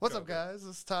What's up, guys?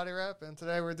 This is Totirap, and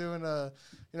today we're doing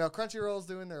Crunchyroll's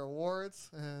doing their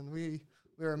awards, and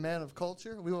we're a man of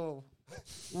culture. We will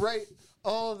rate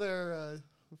all their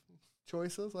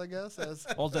choices, I guess, as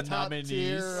all the top nominees.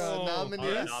 tier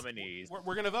nominees. Nominees.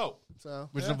 We're gonna vote. So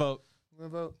We're gonna vote. We're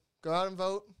gonna vote. Go out and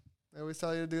vote. They always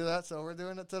tell you to do that, so we're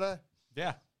doing it today.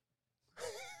 Yeah.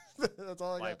 That's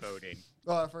all I Live got. voting.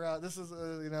 Oh, I forgot. This is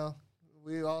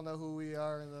we all know who we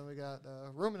are, and then we got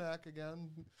Ruminac again.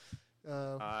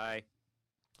 Hi.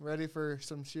 Ready for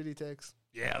some shitty takes.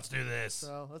 Yeah, let's do this.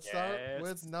 So let's start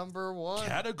with number one.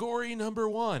 Category number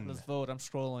one. Let's vote. I'm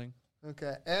scrolling.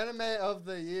 Okay, anime of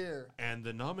the year. And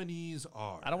the nominees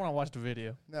are I don't want to watch the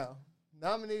video. No,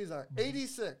 nominees are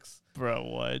 86. Bro,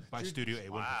 what? by Studio A1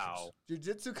 Wow.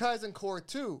 Pictures. Jujutsu Kaisen Core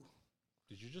 2.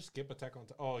 Did you just skip Attack on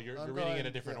Titan? Oh, you're I'm reading in going-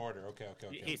 a different yeah. order. Okay.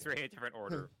 He's reading a different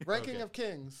order. Ranking Okay. of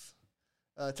Kings.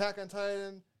 Attack on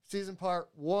Titan Season Part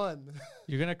 1.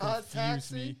 You're gonna Odd confuse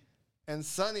Taxi me. and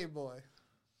Sunny Boy.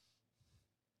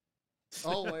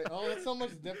 Oh, wait. Oh, it's so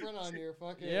much different on your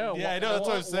fucking... Yeah, Yeah, I know, that's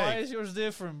what I'm saying. Why is yours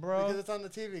different, bro? Because it's on the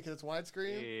TV, because it's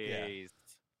widescreen. Jeez.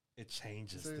 It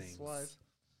changes So it's things. wide.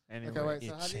 Anyway, Okay, wait. So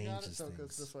It how do you got it? changes So it goes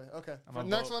things. this way. Okay. I'm For a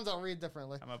next vote. ones, I'll read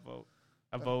differently. I'm a vote.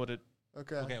 I voted.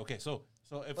 Okay. Okay. So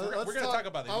if Let's we're gonna talk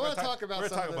about this, I want to talk about we're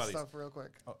some gonna of talk this about stuff real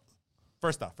quick.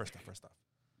 First off.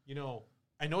 You know,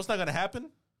 I know it's not gonna happen,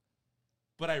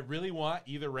 but I really want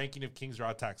either Ranking of Kings or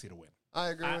Odd Taxi to win. I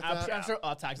agree with I'm that. sure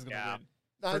Odd Taxi is gonna Yeah. win.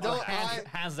 I don't.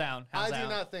 Hands down. I Hands do down.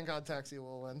 not think Odd Taxi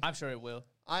will win. I'm sure it will.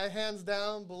 I hands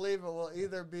down believe it will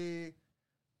either be.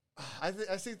 I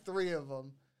see three of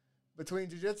them between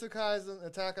Jujutsu Kaisen,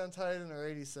 Attack on Titan, or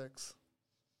 86.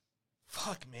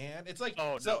 Fuck, man. It's like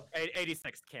Oh, so. no.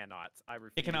 86 cannot. I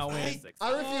refuse. It cannot win. 86.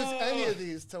 I refuse any of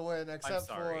these to win except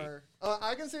sorry. for.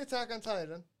 I can see Attack on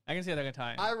Titan. I can see Attack on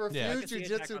Titan. I I refuse can see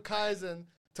Attack Jujutsu on Titan. Kaisen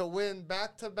to win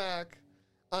back to back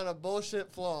on a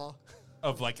bullshit flaw.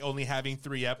 Of like only having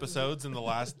 3 episodes in the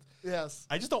last. Yes.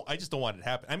 I just don't want it to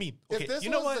happen. I mean, okay, If this you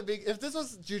know was what? if this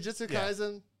was Jujutsu Yeah.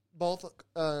 Kaisen both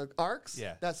arcs,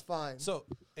 Yeah. that's fine. So,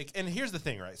 and here's the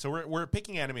thing, right? So we're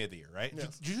picking anime of the year, right?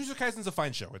 Yes. Jujutsu Kaisen's a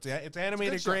fine show. It's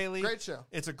animated show. greatly. Great show.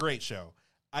 It's a great show.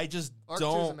 I just Arc 2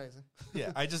 is don't. amazing.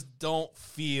 Yeah, I just don't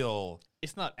feel.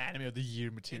 It's not anime of the year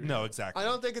material. No, exactly. I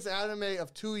don't think it's anime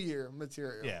of 2-year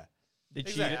material. Yeah, They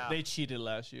Exactly. cheated. They cheated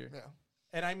last year. Yeah.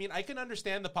 and I mean, I can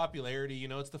understand the popularity. You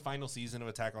know, it's the final season of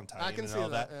Attack on Titan. I can and see all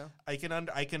that, that.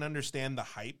 I can understand the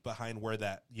hype behind where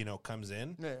that comes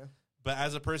in. Yeah. But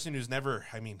as a person who's never,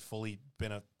 fully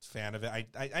been a fan of it,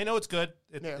 I know it's good.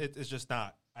 It's just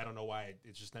not. I don't know why.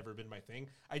 It's just never been my thing.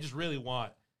 I just really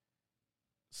want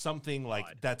something like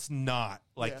Odd. that's not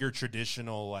like Yeah. your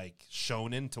traditional like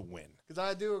shonen to win. Because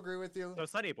I do agree with you. So,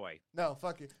 Sunny Boy. No,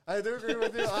 fuck you. I do agree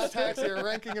with you. Odd Taxi or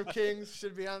Ranking of Kings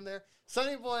should be on there.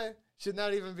 Sunny Boy should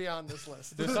not even be on this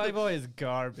list. The Sunny Boy is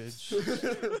garbage.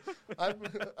 I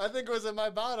think it was in my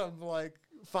bottom, like,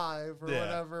 5 or Yeah.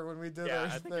 whatever when we did Yeah, our I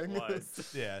think thing. it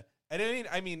was. Yeah, and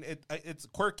it's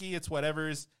quirky, it's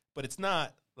whatever's, but it's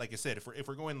not like I said. If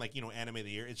we're going like anime of the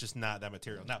year, it's just not that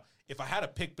material. Now, if I had to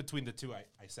pick between the two, I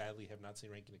sadly have not seen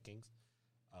Ranking of Kings.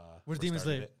 Where's or Demon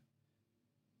started Slayer? it.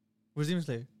 Where's Demon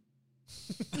Slayer?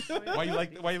 Why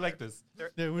you like this?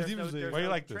 Yeah, where's Demon Slayer? There's Why you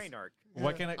no like this? train arc.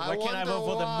 Why can't I wonder vote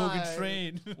for the why. Mugen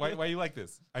Train? Why you like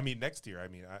this? I mean, next year.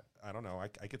 I don't know.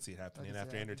 I could see it happening I can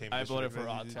after see it. entertainment. I voted District.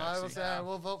 for Odd I Taxi. will say I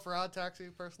will vote for Odd Taxi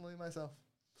personally myself.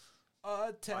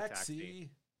 Odd Taxi. Taxi.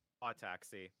 Odd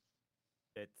Taxi.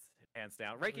 It's hands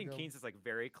down. Ranking go. Kings is like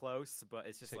very close, but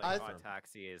it's just Take like it Odd from-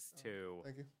 Taxi is too.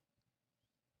 Thank you.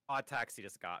 Odd Taxi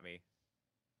just got me.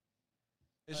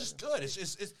 It's just good. It's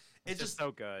It's just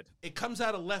so good. it comes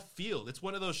out of left field. It's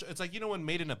one of those. It's like when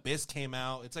Made in Abyss came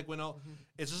out. It's like when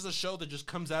it's just a show that just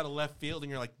comes out of left field, and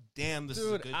you're like, damn, this is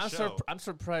a Dude, good I'm show. I'm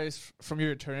surprised From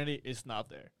Your Eternity it's not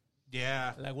there.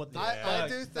 Yeah, Like what the I fuck?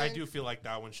 do think- I do feel like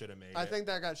that one should have made. I it. think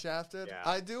that got shafted. Yeah.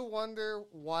 I do wonder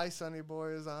why Sunny Boy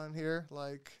is on here.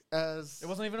 Like, as. It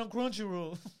wasn't even on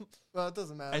Crunchyroll. Well, it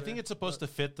doesn't matter. I think it's supposed to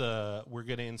fit the. We're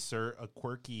gonna insert a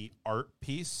quirky art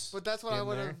piece. But that's what I in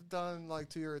would there. have done, like,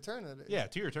 To Your Eternity. Yeah,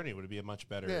 To Your Eternity would be a much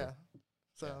better. Yeah.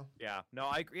 So. Yeah. No,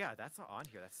 I agree. Yeah, that's not on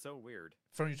here. That's so weird.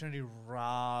 From Your Eternity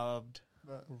robbed.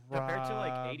 But Compared to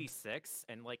like Robbed. 86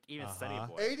 and like even Sunny Uh-huh.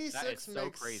 Boy. that is 86 so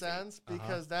makes crazy. sense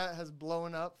because that has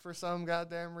blown up for some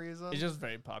goddamn reason. It's just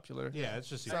very popular. Yeah, it's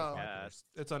just super So- popular. Yes.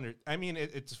 It's under. I mean,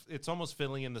 it's almost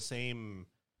filling in the same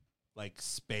like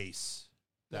space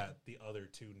that the other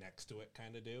two next to it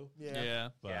kind of do. Yeah. Yeah.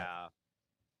 But Yeah.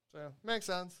 So, makes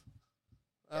sense.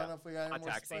 I don't Yeah. know if we got any Odd more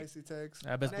Taxi. spicy takes.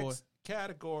 Best boy. next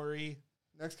category,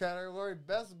 Next category,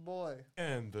 Best Boy.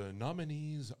 and the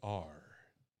nominees are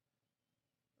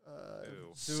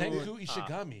Ooh. Senku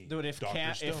Ishigami. Dude, if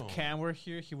Dr. Stone. Cam were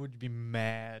here, he would be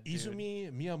mad. Dude.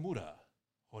 Izumi Miyamura,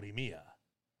 Horimiya,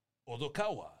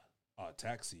 Odokawa,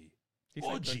 Taxi, He's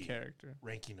like the Oji, character.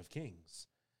 Ranking of Kings,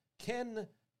 Ken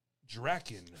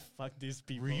Draken, Fuck these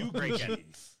people. Ryuguchi,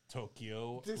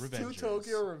 Tokyo These Revengers, two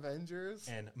Tokyo Revengers.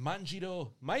 and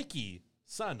Manjiro Mikey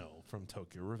Sano from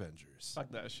Tokyo Revengers. Fuck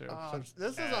that show.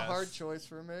 This is a hard choice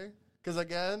for me. Because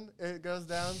again, it goes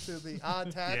down to the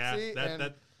odd taxi.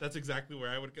 That's exactly where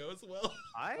I would go as well.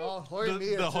 Horimiya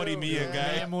the too, Horimiya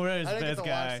guy. Miyamura is I didn't get best to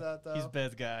guy. watch that, though. He's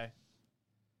best guy.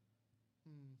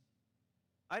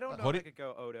 I don't know if I could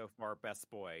go Odo for best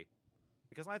boy.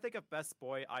 Because when I think of best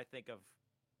boy, I think of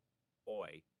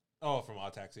boy. Oh, from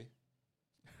Odd Taxi.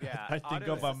 Yeah, I think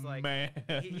Odo of is a just like, man.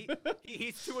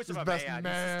 He's too much His of a best man.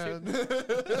 man.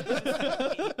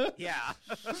 Yeah.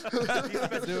 He's the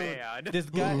best Dude,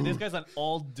 man. This guy's an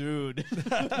old dude.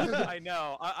 I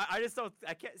know. I just don't.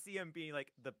 I can't see him being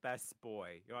like the best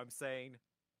boy. You know what I'm saying?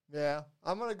 Yeah,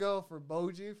 I'm gonna go for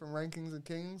Boji from Rankings and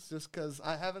Kings just because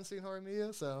I haven't seen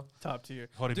Horimiya, so Top tier.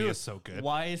 Horimiya Dude, is so good.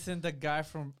 Why isn't the guy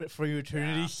from For Your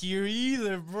Eternity here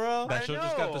either, bro? That show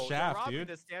just got the they're shaft, robbing dude.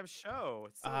 This damn show.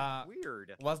 It's so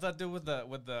weird. What's that dude with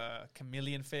the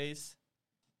chameleon face?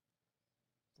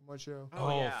 from what show?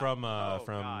 Oh, yeah. from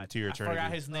God. To Your I Eternity.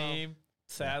 forgot his name,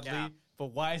 sadly. Yeah. But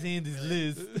why is he in this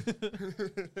list?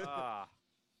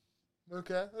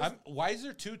 Okay. Why is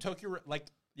there two Tokyo?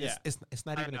 Yeah. It's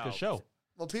not I even a know. good show.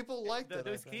 Well, people liked it.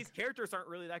 I think. These characters aren't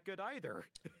really that good either.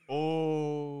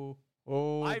 Oh,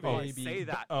 I will baby. say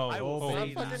that. Oh, I will oh, say I'm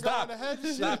baby. fucking that. Stop. going ahead.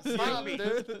 Stop. Stop, Me.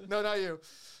 dude. No, not you.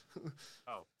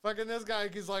 Oh. Fucking this guy,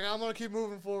 he's like, I'm gonna keep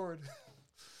moving forward.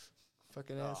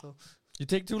 Fucking asshole. You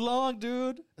take too long,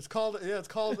 dude. It's called a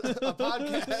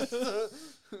podcast.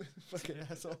 Fucking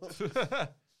asshole.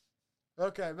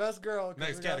 Okay, best girl. 'cause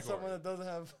Next we got category. someone that doesn't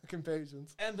have fucking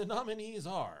patience. And the nominees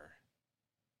are.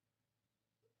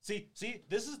 See,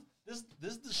 this is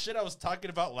the shit I was talking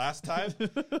about last time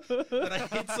that I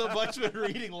hate so much when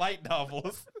reading light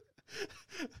novels.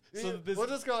 We'll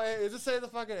just go. Just say the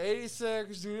fucking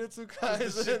 86 Jujutsu The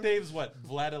Kaisen. shit name's what?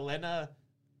 Vladilena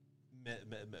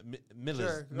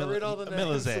Sure, go read all the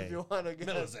names if you want to get.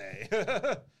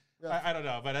 Milize. I don't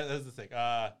know, but that's the thing.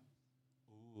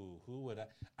 Who would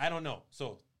I don't know.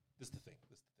 So this is the thing.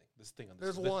 This thing on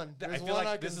this. There's one. I There's feel one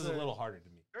like I this can is a say. little harder to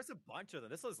me. There's a bunch of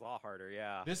them. This is a lot harder.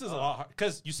 Yeah. This is a lot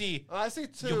because you see, I see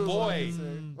two. Your boy. I can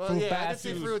see. Well, Fruit yeah, I can see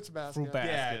basket. Fruits Basket. Fruit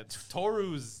basket. yeah, Baskets.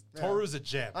 Toru's a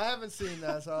gem. I haven't seen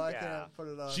that, so I Yeah. can't put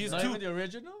it on. She's Not too- even the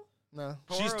original? no.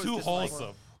 She's Toru's too just like-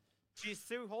 wholesome. She's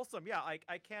too wholesome. Yeah. I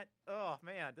can't. Oh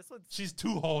man, this one's. She's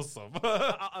too wholesome.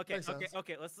 Okay. Makes sense.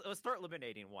 Okay. Let's start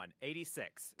eliminating one.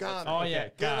 86. God. Oh, That's- yeah.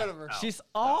 Get God. rid of her. No. She's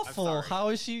I'm awful. sorry. How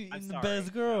is she I'm the sorry.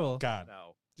 best girl? God.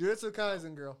 No. Jujutsu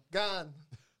Kaisen girl. Gone.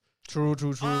 True.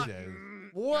 Yeah.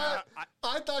 What? Yeah,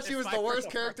 I thought she it's was my the worst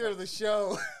personal character of the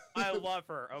show. I love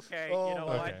her. Okay. Oh You know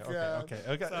my what? God. Okay.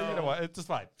 So- you know what? It's just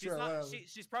fine. She's Sure, not. whatever.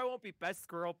 She's probably won't be best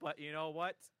girl, but you know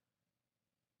what?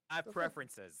 I have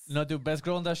preferences. No, dude, best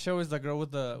girl in that show is the girl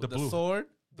with the blue. sword.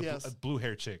 The Yes. blue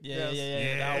hair chick. Yeah,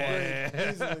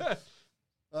 Yes. that one. Easily.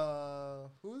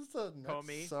 Who's the next?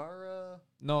 Komi? Sarah?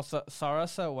 No,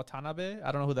 Sarasa Watanabe.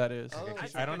 I don't know who that is. Oh.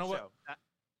 It's I a don't good know what- show.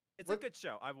 It's What- a good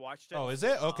show. I've watched it. Oh, is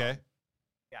it? Okay.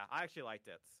 Yeah, I actually liked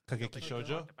it. Kageki I don't think we Shoujo?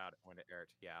 talked about it when it aired.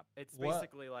 Yeah, it's What?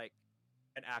 basically like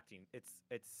an acting. It's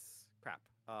crap.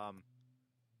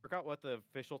 Forgot what the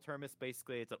official term is.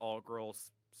 Basically, it's an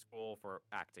all-girls school for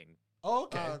acting. Oh,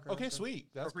 okay. Oh, okay, Okay, okay. sweet.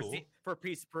 That's for cool.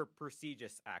 for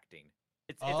prestigious acting.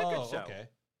 It's a good show. Okay.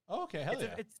 Oh, okay. Hell It's,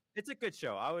 yeah. it's a good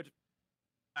show.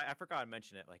 I forgot to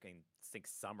mention it. Like I think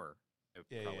summer it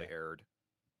Yeah, probably yeah. aired.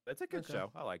 It's a good Okay.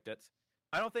 show. I liked it.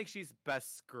 I don't think she's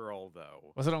best girl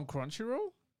though. Was it on Crunchyroll?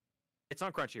 It's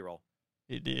on Crunchyroll.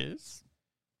 It is.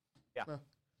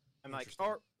 I'm like, Interesting.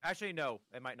 or actually no,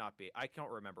 it might not be. I can't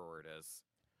remember where it is.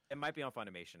 It might be on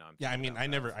Funimation. Yeah, I mean,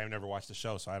 thinking about I never watched the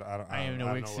show, so I don't I didn't know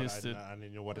I it don't know what- existed. I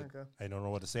didn't know what it, Okay. I don't know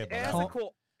what to say It about has that. a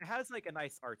cool. It has like a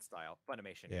nice art style,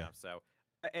 Funimation. Yeah. Yeah. So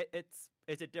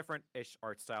it's a different-ish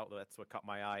art style. That's what caught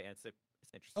my eye, and it's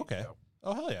interesting. Okay. Show.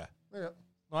 Oh hell yeah. Yeah.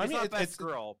 Well, I It's mean, not best it's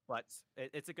girl, but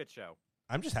it's a good show.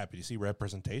 I'm just happy to see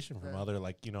representation from Yeah. other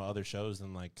other shows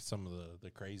than like some of the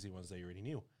crazy ones that you already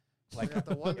knew. We Like got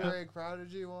the Wonder Egg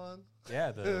Prodigy one.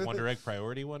 yeah, the Wonder Egg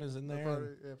Priority one is in The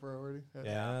there. Priority.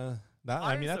 Yeah. Yeah,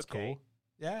 I mean Iron's that's okay. cool.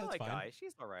 Yeah, I that's like fine. Guy.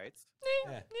 She's all right.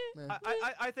 Yeah. Yeah.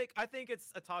 I think it's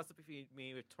a toss up between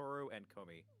me with Toru and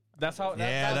Komi. That's how.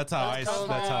 Yeah, that's how I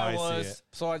see it.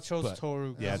 So I chose But-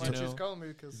 Toru. Yeah, That's you what she's know. calling me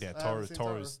because Yeah,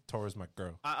 Toru's my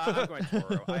girl. I'm going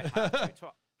Toru. I have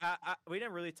to. we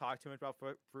didn't really talk too much about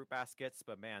Fruit Baskets,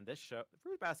 but man, this show,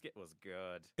 Fruit Basket, was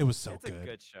good. It was so It's good. a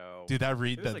good show. Dude, It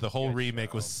was the a whole good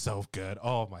remake was show. so good.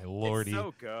 Oh my lordy. It's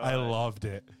so good. I loved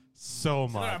it so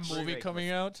Is there much. a movie Remake coming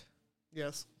was- out?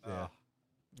 Yes. Yeah.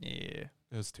 Yeah.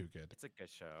 It was too good. It's a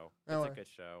good show. Anyway. It's a good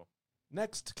show.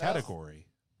 Next category.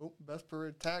 Oh, best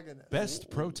protagonist. Best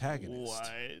protagonist.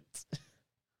 What?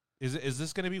 Is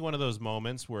this going to be one of those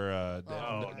moments where Oh,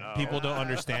 no. people don't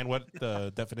understand what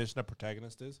the definition of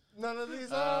protagonist is? None of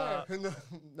these are.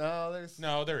 No, there's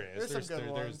No, there is. There's some good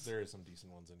ones. There is some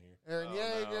decent ones in here. Aaron Oh,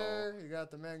 Yeager. You got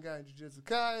the main guy in Jujutsu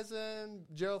Kaisen.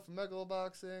 Joe from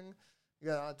Megaloboxing. You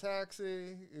got On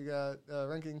Taxi. You got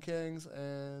Ranking Kings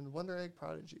and Wonder Egg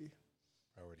Prodigy.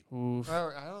 Priority. Oof. I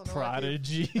don't know.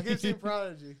 Prodigy. I keep seeing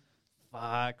Prodigy.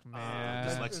 Fuck, man.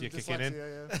 Dyslexia kicking in?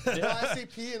 Yeah. No, I see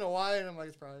P and a Y and I'm like,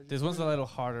 it's Prodigy. This one's a little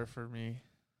harder for me.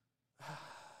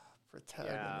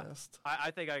 Protagonist.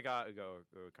 I think I got to go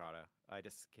Okada. I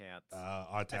just can't. On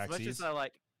As much taxis. as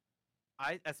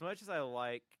I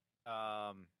like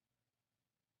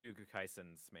Yuku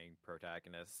Kaisen's main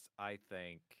protagonist, I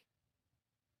think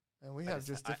And we I have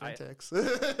just- just different I- takes.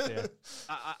 Yeah.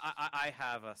 I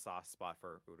have a soft spot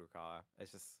for Urukawa.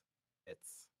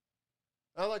 It's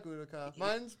I like Udoka.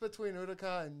 Mine's between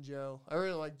Udoka and Joe. I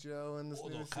really like Joe in this new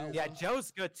Udoka. season. yeah, Joe's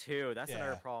good too. That's Yeah.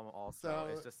 another problem also. So,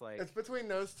 it's just like It's between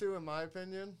those two, in my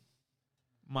opinion.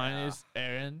 Mine Yeah. is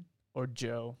Aaron or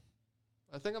Joe.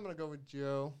 I think I'm gonna go with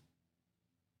Joe.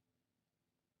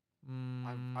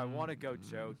 I want to go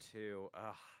Joe too.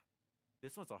 Ugh,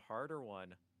 this one's a harder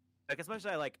one. Like as much as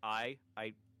I like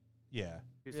Yeah.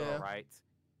 he's Yeah. all right.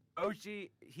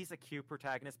 OG, he's a cute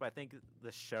protagonist, but I think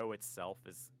the show itself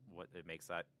is what it makes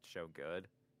that show good.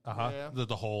 Yeah.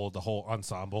 The whole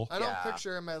ensemble. I don't Yeah.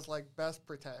 picture him as like best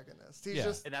protagonist. He's Yeah.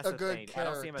 just And that's a the good thing. I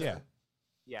character. don't see him as Yeah.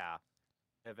 yeah.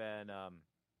 And then I'm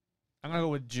gonna go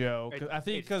with Joe. 'Cause I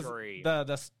think It's because great.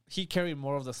 he carried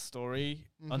more of the story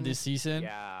on Mhm. this season.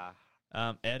 yeah.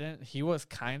 Eden, he was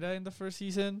kinda in the first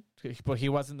season, but he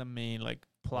wasn't the main like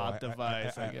plot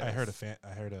device. I guess. I heard a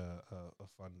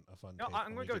fun. No, take I'm when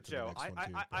gonna we go get to the Joe. next I one,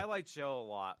 too, I but- like Joe a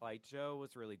lot. Like Joe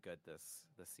was really good this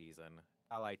season.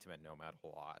 I liked him at Nomad a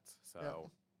lot.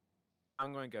 So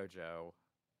I'm going to go Joe.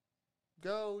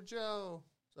 Go Joe.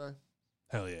 Sorry,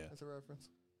 Hell yeah. that's a reference.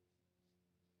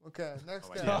 Okay, next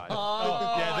my guy. God.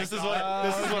 Oh, Yeah, this is what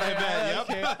I meant.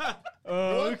 Yep.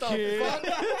 What the Okay. fuck?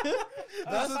 This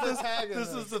That's is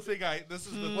protagonist. the thing I.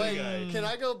 Wait, can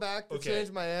I go back to Okay.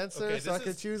 change my answer Okay, so I this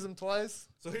could is- choose him twice?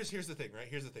 So here's the thing,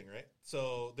 right?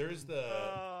 So there's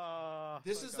the.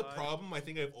 This Oh is the God. problem I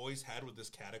think I've always had with this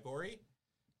category,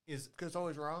 is Because it's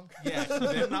always wrong. yeah,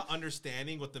 them not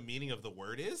understanding what the meaning of the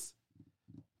word is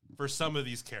for some of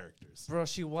these characters. Bro,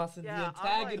 she wasn't Yeah, the I'm like-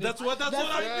 antagonist. That's what I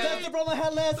That's the problem I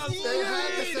had last That's season. They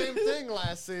had the same thing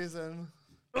last season.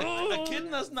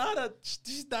 Echidna's not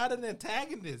she's not an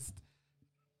antagonist.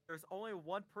 There's only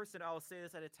one person I will say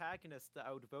is an antagonist that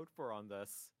I would vote for on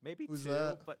this. Maybe Who's two,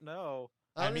 that? but no.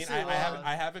 I mean, Honestly,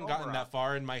 I haven't gotten Tomura. that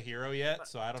far in my hero yet,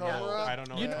 so I don't know. Tomura? I don't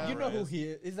know. You, what Yeah. you know Tomura who is. he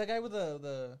is? It's the guy with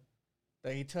the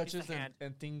that he touches hand.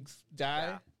 and things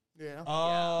die. Yeah.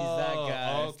 Oh, He's that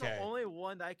guy. It's Okay. the only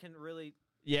one that I can really.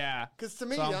 Yeah. Because to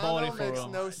me, So I'm voting Yano for makes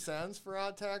him. no sense for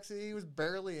Odd Taxi. He was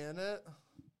barely in it.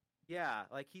 Yeah,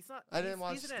 like he's not. I didn't he's,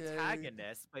 watch he's an Skate.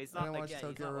 antagonist, but he's I not. didn't watch Again, he's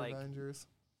Tokyo not like. Revengers.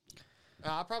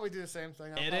 I'll probably do the same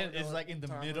thing. I'll Eden probably is go like with in the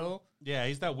Tomura. middle. Yeah,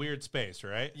 he's that weird space,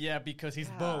 right? Yeah, because he's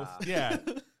Yeah. both. Yeah,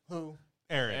 Who?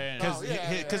 Aaron, Aaron. because Oh, yeah,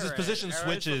 his Aaron. position Aaron's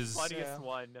switches. The funniest Yeah.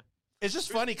 one. It's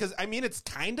just funny because I mean it's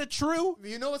kind of true.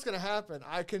 You know what's gonna happen?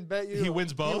 I can bet you He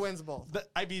wins both? He wins both.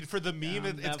 I mean, for the meme,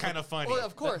 it's never- kind of funny. Well,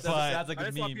 of course. That's a I good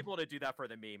just want meme. people to do that for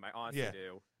the meme. I honestly Yeah.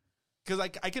 do. Because I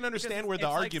can understand where the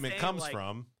it's like argument saying, comes like-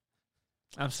 from.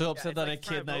 I'm so upset it's that like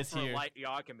trying to Echidna vote is for here. Light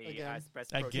Yagami Again. as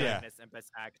best Again. protagonist and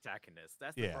best antagonist.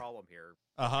 That's the Yeah. problem here.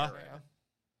 Uh-huh. Aaron.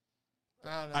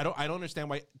 Yeah. I don't understand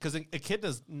why, because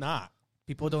Echidna's not.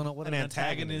 People don't know what An an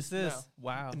antagonist is. No.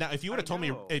 Wow. Now, if you would have I told me,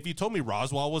 know. if you told me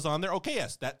Roswell was on there, okay,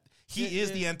 yes, that he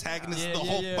is the antagonist Yeah, the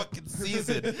yeah, whole yeah. fucking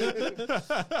season.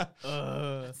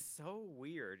 It's so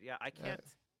weird. Yeah, I can't.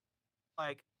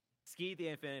 Like, Ski the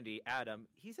Infinity, Adam,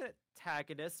 he's an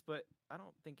antagonist, but I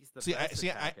don't think he's the best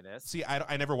antagonist.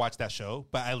 I never watched that show,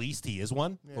 but at least he is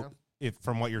one. Yeah. If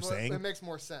from what you're Well, saying, it makes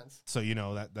more sense. so you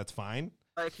know that's fine.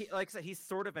 Like I said, he's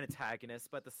sort of an antagonist,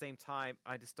 but at the same time,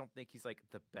 I just don't think he's like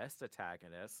the best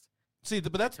antagonist. See,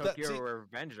 but that's Tokyo see,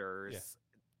 Revengers,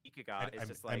 Ikuga is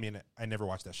just like I mean, I never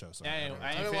watched that show, so Yeah, don't know. I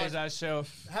I ain't don't finished that show.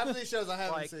 Half of these shows I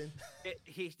haven't Like- seen.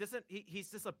 he doesn't.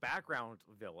 He's just a background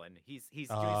villain. He's doing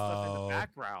stuff in Oh. the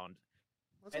background,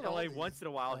 What's and with all only these? once in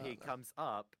a while he no. comes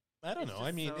up. I don't It's know.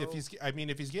 just I mean,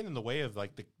 if he's getting in the way of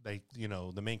like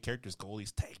the main character's goal,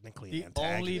 he's technically The an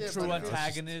only antagonist. true but it's just-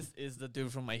 antagonist is the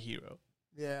dude from My Hero.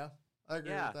 Yeah, I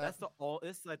agree Yeah, with that. that's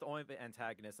this is like the only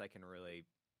antagonist I can really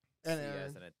and see Aaron.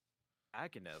 as an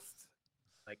antagonist.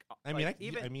 Like, I mean,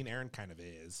 even Aaron kind of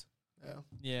is. Yeah.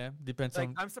 Yeah, depends like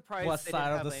on I'm surprised what they side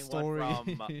didn't of have the anyone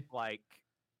story. from like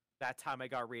that time I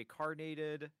got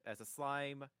reincarnated as a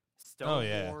slime, Stone Oh,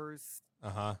 yeah. Wars.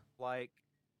 Like,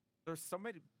 there's so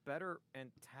many better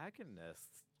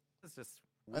antagonists. It's just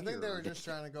I think they were weird. just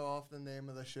trying to go off the name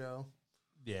of the show.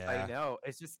 Yeah. I know.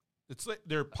 It's just It's like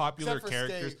they're popular Except for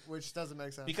characters. Skate, which doesn't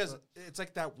make sense. Because but- it's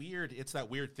like that weird,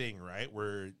 thing, right?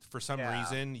 Where for some Yeah.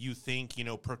 reason you think,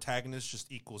 protagonist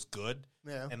just equals good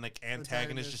yeah. and like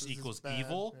antagonist just is equals bad,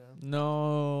 evil, yeah.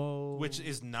 No. which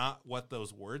is not what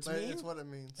those words But mean. it's what it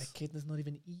means. That kid is not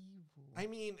even evil. I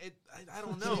mean, I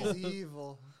don't know. She's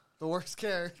evil. The worst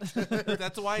character.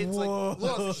 That's why it's Whoa.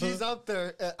 Look, she's up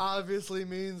there. It obviously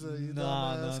means it. You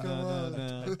dumbass. Come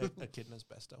on. like a kid knows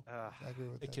best though. I agree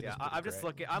with A that. kid yeah. is pretty I'm just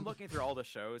great. I'm looking through all the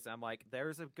shows. And I'm like,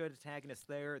 there's a good antagonist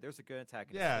there. There's a good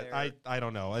antagonist Yeah, there. I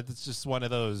don't know. It's just one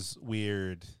of those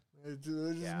weird.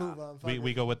 Just Yeah. move on. Fuck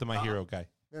We it. go with the My Hero guy.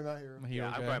 You're not here. My Hero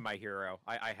Yeah, I'm guy. going My Hero.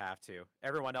 I have to.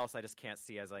 Everyone else I just can't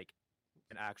see as like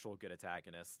an actual good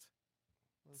antagonist.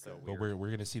 So Okay. But weird.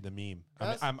 we're gonna see the meme.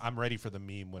 Best- I'm ready for the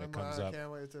meme when it comes I up.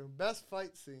 can't wait to. Best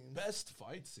fight scene. Best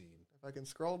fight scene. If I can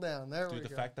scroll down. There we Dude, the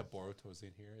go. fact that Boruto's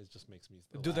in here just makes me.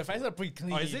 Still Dude, the laugh. fights are pretty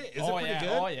clean. Oh, is it? Is oh, it pretty yeah. good?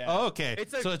 Oh, yeah. Oh, okay.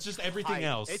 It's a So it's just everything fight.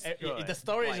 else. It's The good.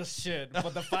 story Like- is just shit,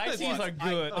 but the fight scenes Look, are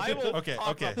good. I will Okay, talk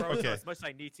okay, about Boruto okay. as much as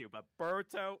I need to, but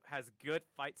Boruto has good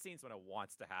fight scenes when it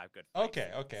wants to have good.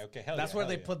 Okay, okay. Hell That's yeah, where hell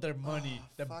they yeah. put their money.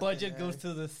 The fucking budget A. goes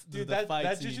to this. Dude, the that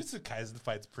fight scene. Jujutsu Kaisen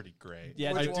fight's pretty great.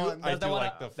 Yeah, Which the- one? I the do one-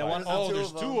 like the the fight. one- Oh, two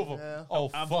there's of two of them. them, yeah. Oh,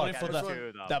 I'm fuck. voting for There's the, one-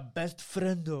 Two, though. the best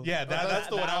friendo. Yeah, that's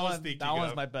the one I was one- thinking That one's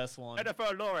of. my best one.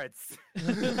 Jennifer Lawrence.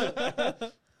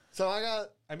 So I got.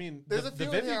 I mean, There's the a few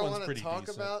in Vivi here I one's want to pretty talk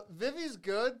decent. about. Vivi's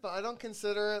good, but I don't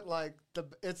consider it like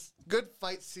it's good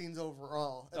fight scenes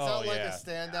overall. It's Oh, not like yeah. a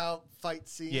standout fight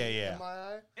scene Yeah, yeah. in my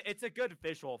eye. It's a good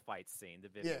visual fight scene. The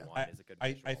Vivi Yeah. one is a good.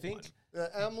 I visual think one.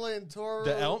 The Emily and Toru.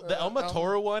 the Elma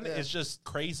Toru one yeah. is just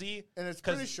crazy. And it's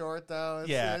 'cause- pretty short though. It's,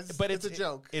 Yeah, but it's a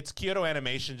joke. It's Kyoto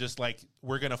Animation, just like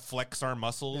we're gonna flex our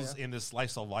muscles Yeah. in this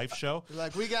slice of life show. You're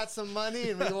like, we got some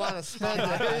money and we want to spend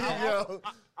it. Here you go.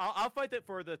 I'll fight it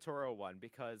for the Toro one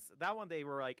because that one they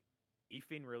were like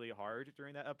beefing really hard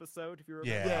during that episode. If you remember,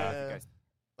 Yeah. If you Yeah. guys-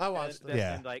 I watched it.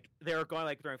 Yeah. and, like they were going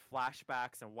like during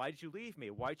flashbacks and why did you leave me?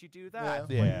 Why'd you do that?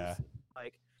 Yeah. Yeah.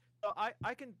 Like, so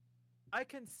I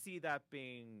can see that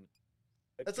being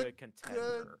a It's a good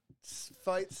contender.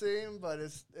 Fight scene, but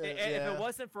it's If yeah. it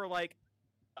wasn't for like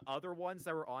the other ones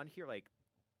that were on here, like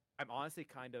I'm honestly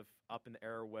kind of up in the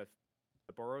air with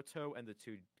the Boruto and the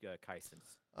two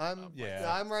Kaisens.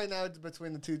 Yeah. I'm right now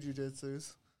between the two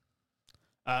jujutsus.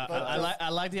 I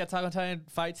But like the Attack on Titan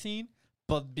fight scene,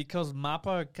 but because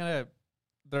Mappa kind of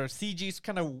their CG's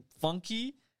kind of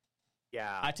funky,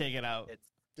 Yeah, I take it out. it's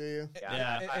Do you?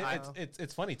 yeah.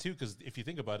 It's funny too because if you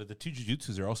think about it, the two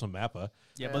Jujutsus are also Mappa.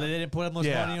 Yeah, but they didn't put as much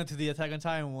Yeah. money into the Attack on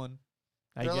Titan one.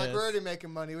 I They're guess like, we're already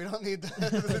making money. We don't need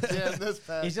to jam this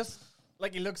fast. it's just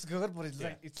like it looks good, but it's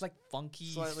Yeah. like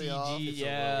funky Slightly CG. off. It's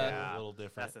Yeah. a little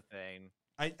different. That's the thing.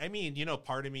 I mean,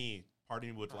 part of me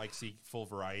would like see full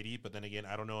variety, but then again,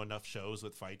 I don't know enough shows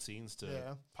with fight scenes to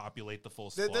Yeah. populate the full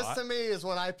This slot. to me is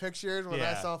what I pictured when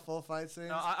I Yeah. saw full fight scenes.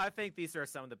 No, I think these are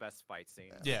some of the best fight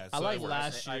scenes Yeah, I so like it works.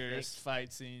 last I year's think-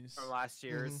 fight scenes. from last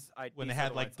year's. when these they are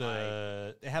had like ones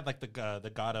I- they had like the god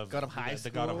of High the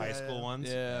god of School? high Yeah, school yeah. ones.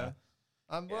 Yeah.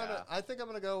 I think I'm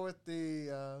gonna go with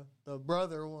the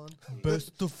brother one.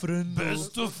 Best of friend.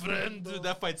 Best of friend, dude,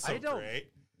 that fight's so I don't-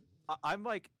 great.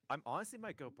 I'm honestly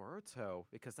might go Boruto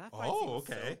because that fight Oh, scene was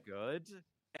okay. so good.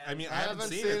 I mean, I haven't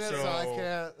seen it, it, so I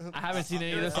can't. I haven't seen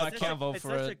it either, so I It's can't vote it's for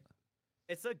such it.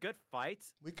 It's a good fight,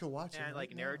 We could watch it. and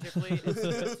like right now. narratively, it's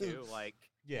good too. Like,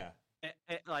 Yeah,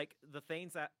 like the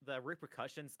things that the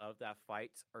repercussions of that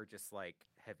fight are just like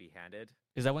heavy-handed.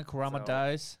 Is that when Kurama So-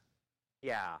 dies?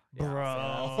 Yeah,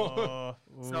 Bro.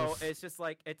 So Oof. it's just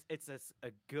like it's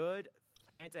a good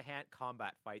hand-to-hand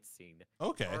combat fight scene.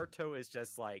 okay. Naruto is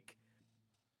just like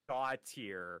god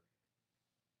tier,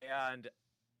 and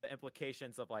the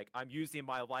implications of like I'm using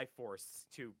my life force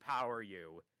to power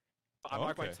you. But I'm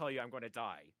not going Okay. to tell you I'm going to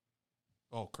die.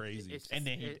 Oh, crazy. It's just, And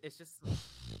then he- it's just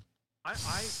oh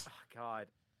God.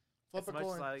 Flip As a much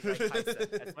coin. as I like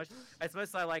Kaisen, as much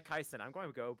as I like Kaisen, I'm going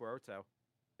to go Boruto.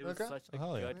 It was Okay. such a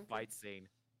Hell yeah. good Okay. fight scene.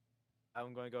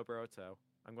 I'm going to go Boruto.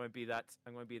 I'm going to be that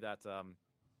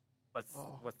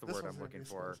what's the this word one's I'm gonna looking be a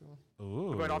for? spicy one.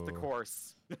 Ooh. I'm going off the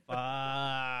course.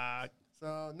 Fuck.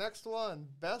 So next one,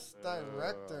 best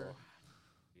director.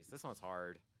 Jeez, this one's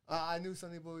hard. I knew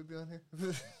Sonny Boy would be on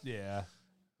here. Yeah.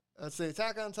 Let's see,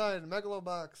 Attack on Titan,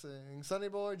 Megaloboxing, Sonny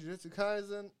Boy, Jujutsu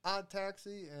Kaisen, Odd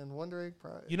Taxi, and Wonder Egg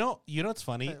Pride. You know what's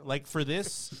funny? Hey, Like for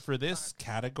this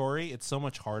category, it's so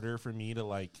much harder for me to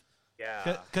like,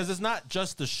 Yeah. because it's not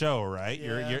just the show, right?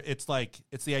 Yeah. It's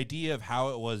the idea of how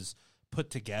it was put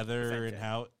together and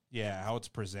Presented. how it's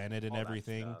presented and All that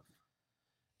everything. stuff.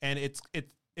 And it's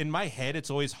in my head, it's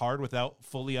always hard without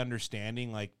fully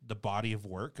understanding like the body of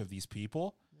work of these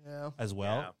people Yeah. as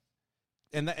well. Yeah.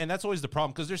 And that's always the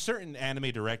problem because there's certain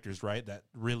anime directors, right, that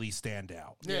really stand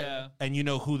out. Yeah. And you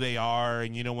know who they are,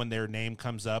 and you know when their name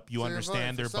comes up, you So you're understand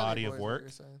voting their for Sonny body Boy of is what work. you're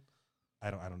saying.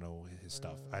 I don't know his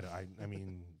stuff. I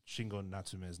mean, Shingo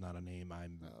Natsume is not a name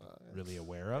I'm really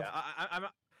aware of. Yeah,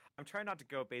 I'm trying not to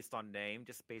go based on name,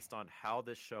 just based on how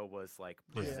this show was like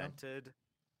Yeah. presented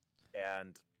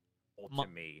and told Ma- to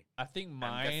me. I think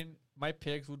guess- my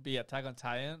picks would be Attack on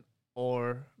Titan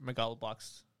or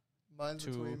Megalobox. Mine's to-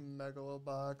 between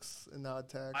Megalobox and Odd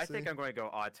Taxi. I think I'm going to go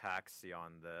Odd Taxi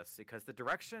on this because the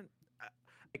direction,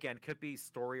 again, could be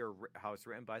story or how it's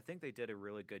written, but I think they did a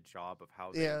really good job of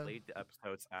how they Yeah. laid the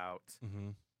episodes out, Mm-hmm.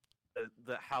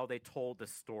 how they told the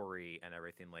story and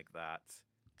everything like that.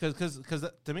 Because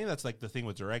to me that's like the thing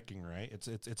with directing, right?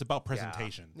 It's about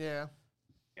presentation. Yeah.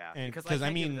 Yeah, And- because 'cause I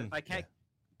I can't give mean, it,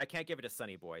 I can't give it to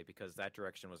Sunny Boy because that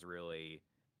direction was really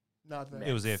Not that.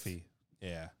 It was Mixed. iffy.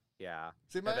 Yeah. yeah.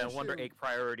 See, And my then Wonder issue- Egg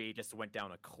Priority just went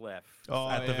down a cliff.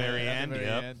 At the very end,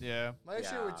 yep. Yeah. My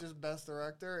issue with Yeah. just best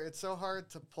director, it's so hard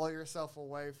to pull yourself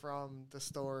away from the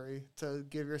story to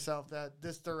give yourself that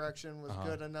this direction was Uh-huh.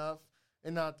 good enough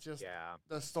and not just Yeah,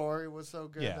 the story was so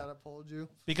good Yeah. that it pulled you.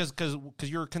 Because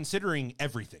you're considering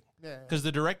everything. Yeah. Because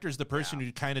the director's the person Yeah.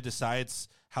 who kind of decides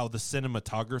how the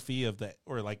cinematography of the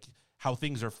or like how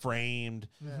things are framed,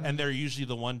 Yeah. and they're usually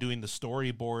the one doing the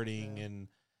storyboarding Yeah. and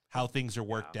how things are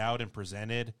worked out and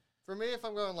presented. For me, if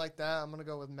I'm going like that, I'm going to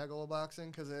go with Megaloboxing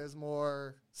because it is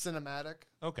more cinematic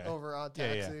Okay. over Odd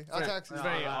Yeah, yeah. Taxi. Odd Taxi It's is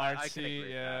very I can artsy. agree with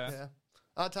Yeah. that. Yeah.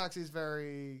 Odd Taxi is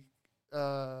very,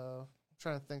 I'm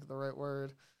trying to think of the right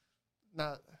word.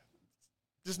 Not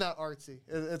artsy.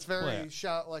 It's very Well, yeah.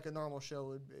 shot like a normal show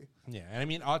would be Yeah, and I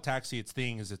mean, Odd Taxi, its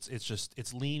thing is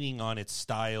it's leaning on its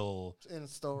style in a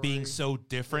story. being so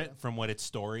different Yeah. from what its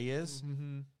story is,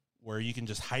 Mm-hmm. where you can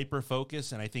just hyper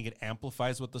focus, and I think it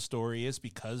amplifies what the story is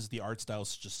because the art style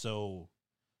is just so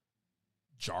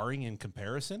jarring in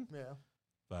comparison. Yeah.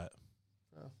 But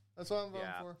That's what I'm voting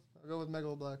Yeah. for. I'll go with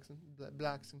Megaloboxing.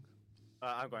 Blaxing.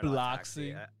 I'm going Odd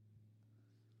Taxi. Bloxy.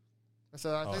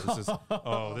 So I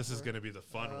think this is gonna be the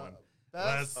fun one.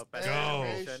 best Let's go.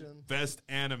 animation. Best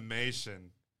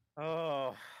animation.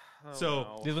 Oh, So,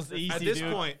 no. This was easy, At this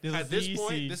dude. point, This at was this easy.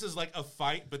 point, this is like a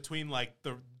fight between like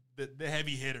the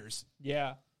heavy hitters.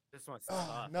 Yeah. This one's Oh,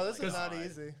 tough. no, this Oh my is not God.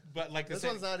 easy. But like I This said,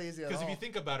 one's not easy at because all. if you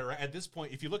think about it, right, at this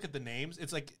point, if you look at the names,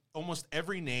 it's like almost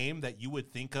every name that you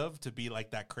would think of to be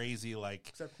like that crazy, like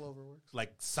Except Cloverworks.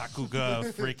 Sakuga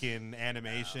freaking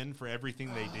animation for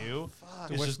everything they do.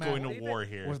 Fuck. It's Where's just Matt? going Well, to even- war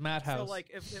here. Was Madhouse. So like,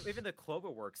 if even the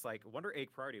Cloverworks, like Wonder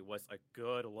Egg Priority was a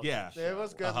good looking. Yeah. show. It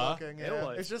was good Uh-huh. looking. It Yeah.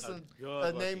 was It's just a a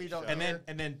good name looking you don't show. and hear.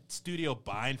 then Studio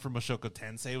Bind from Mashoko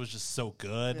Tensei was just so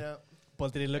good. Yeah.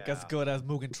 But did it look as Yeah. good as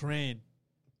Mugen Train?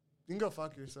 You can go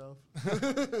fuck yourself.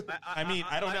 I mean,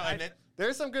 I don't know. And then,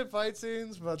 There's some good fight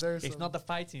scenes, but there's It's some, not the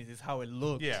fight scenes; it's how it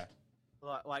looks. yeah.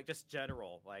 like just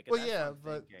general, like. Well, that's what yeah, I'm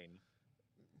but- thinking.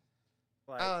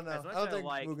 Like, I don't know. as much I don't as think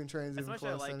like, Mugen Train's as even much as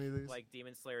close I to like any of these. like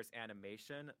Demon Slayer's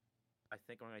animation, I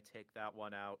think I'm gonna take that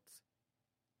one out.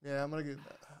 Yeah, I'm gonna get.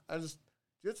 I just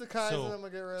Jujutsu Kaisen. So- I'm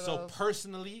gonna get rid So of.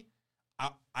 personally,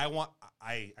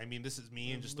 I mean, this is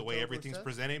me and just the way Mashoko everything's Tensei?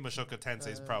 presented. Mashoko Tensei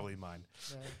is probably mine.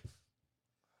 Yeah.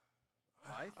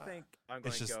 I think I'm going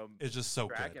It's to just go it's just so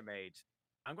good. Dragon Maid.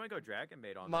 I'm going to go Dragon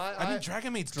Maid on My- this. I mean, I-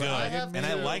 Dragon Maid's good, I have and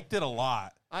I to- liked it a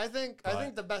lot. I think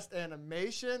But- the best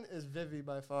animation is Vivi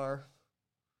by far.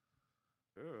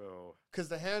 Ooh. Because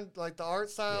the art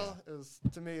style is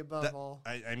to me above That- all.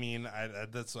 I mean,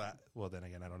 that's well. Then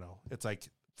again, I don't know. It's like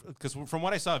because from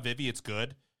what I saw, of Vivi, it's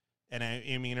good, and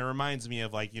I mean, it reminds me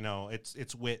of like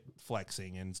it's wit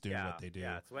flexing and it's doing Yeah, what they do.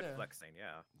 yeah, it's wet Yeah. flexing,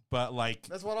 yeah. But like,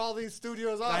 That's what all these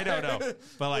studios are. I don't know,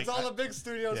 but like, it's all the big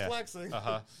studios yeah. flexing.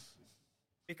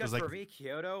 Because like- for me,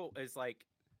 Kyoto is like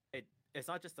it's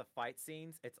not just the fight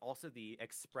scenes; it's also the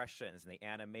expressions and the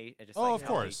animate and just Oh, like of how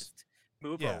they course. just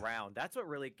move Yeah. around. That's what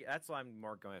really. That's why I'm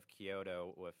more going with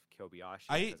Kyoto with Kobayashi.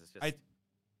 I- 'cause it's just, I-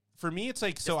 for me, it's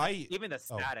like even the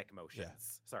static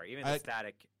motions. Sorry, even the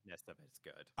staticness of it's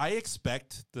good. I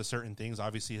expect the certain things.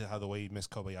 Obviously, how the way Miss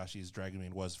Kobayashi's Dragon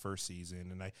Maid was first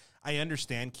season, and I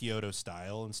understand Kyoto's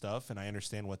style and stuff, and I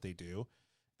understand what they do.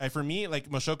 For me, like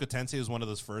Mushoku Tensei is one of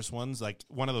those first ones, like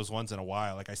one of those ones in a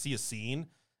while. Like I see a scene,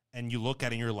 and you look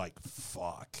at it, and you're like,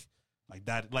 "Fuck." Like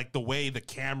that, like the way the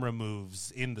camera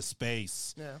moves in the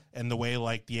space, and the way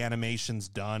like the animation's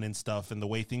done and stuff, and the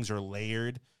way things are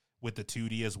layered with the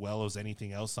 2D as well as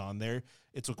anything else on there.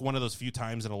 It's like one of those few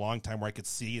times in a long time where I could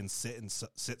see and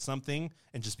sit something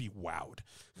and just be wowed,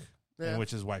 and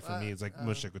which is why for me it's like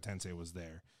Mushoku Tensei was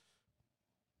there.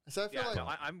 So I feel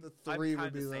like I'm the three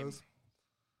would be those.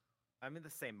 I'm in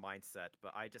the same mindset,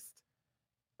 but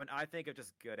when I think of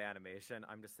just good animation,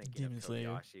 I'm just thinking Demon of Slayer.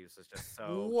 Kobayashi's was just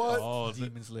so What? Oh,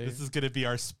 Demon Slayer. this is gonna be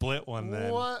our split one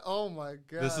then. What? Oh my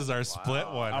god! This is our split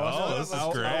one. I This is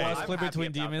was great. split I'm between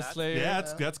happy about Demon that. Slayer Yeah,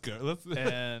 that's good.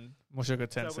 and Mushoku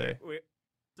Tensei.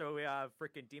 So we have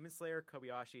freaking Demon Slayer,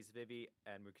 Kobayashi's Vivi,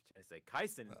 and Mushoku Tensei.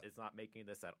 Kaisen is not making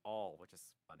this at all, which is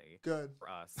funny Good for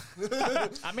us.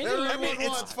 I mean,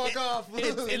 it's fuck off.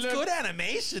 It's good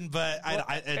animation, but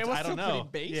it was I don't still know.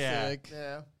 pretty Yeah. basic.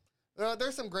 Yeah.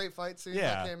 There's some great fight scenes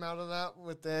Yeah. that came out of that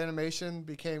with the animation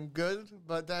became good,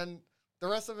 but then the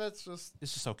rest of it's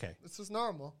just okay. it's just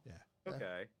normal. Yeah.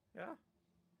 Okay. Yeah.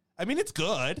 I mean, it's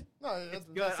good. No, It's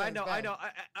good. I know.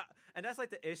 And that's like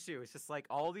the issue. It's just like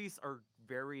all these are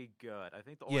very good. I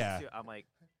think the only two I'm like,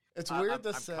 it's weird I'm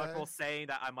to say. comfortable saying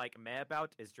that I'm like mad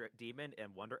about is Demon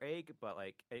and Wonder Egg, but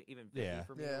like even Vivi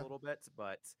for me a little bit.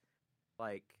 But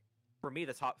like for me,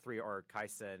 the top three are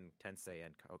Kaisen, Tensei,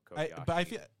 and Kobayashi. But I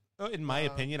feel, in my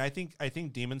opinion, I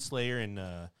think Demon Slayer and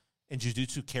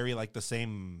Jujutsu carry like the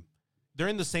same. They're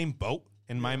in the same boat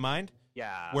in my mind.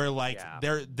 Yeah. Where like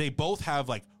they both have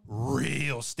like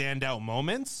real standout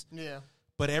moments. Yeah.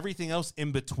 But everything else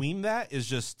in between that is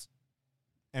just.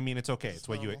 I mean, it's okay. It's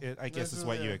what you. I guess it's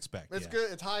what you expect. It's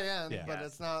good. It's high end, Yeah. but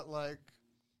it's not like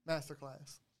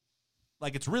masterclass.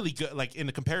 Like it's really good. Like in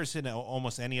the comparison to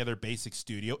almost any other basic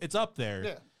studio, it's up there.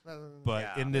 Yeah.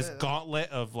 But in this gauntlet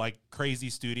of like crazy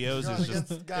studios,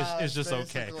 it's just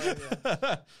okay.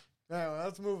 Anyway,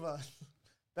 let's move on.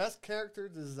 Best character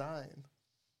design.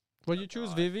 Would you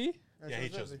choose Vivi? Yeah, he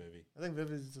chose Vivi. I think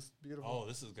Vivi's just beautiful. Oh,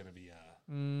 this is gonna be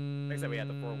Next time we had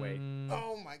the 4-way.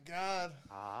 Oh my god.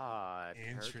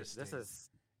 Interesting. This is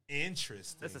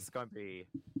interesting. This is going to be.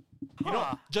 You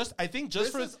know, I think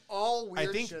this is all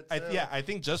weird shit. I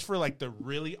think just for like the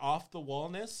really off the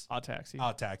wallness. Odd Taxi.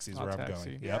 Odd Taxi is where I'm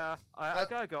going. Yep. Yeah, I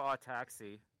gotta go Odd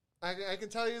Taxi. I can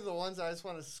tell you the ones I just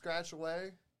want to scratch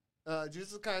away.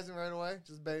 Jujutsu Kaisen right away,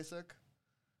 just basic.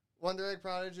 Wonder Egg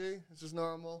Prodigy, it's just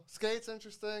normal. Skate's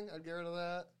interesting, I'd get rid of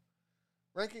that.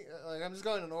 Ranking, like I'm just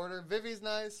going in order. Vivi's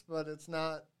nice, but it's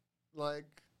not like.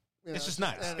 It's just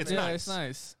nice. Anime. It's nice. It's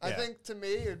nice. I think to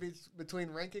me it'd be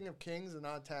between Ranking of Kings and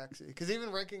Odd Taxi, because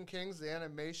even Ranking Kings, the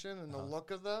animation and the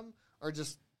look of them are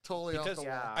just totally off the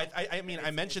wall. I mean,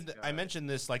 I mentioned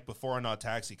this like before on Odd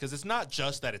Taxi, because it's not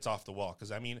just that it's off the wall.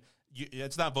 Because I mean,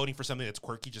 it's not voting for something that's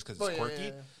quirky just because it's quirky.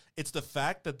 Yeah. It's the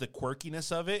fact that the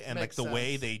quirkiness of it and Makes like the sense.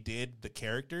 way they did the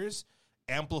characters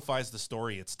amplifies the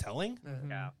story it's telling. Mm-hmm.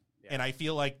 Yeah. And I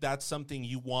feel like that's something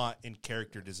you want in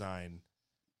character design.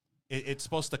 It's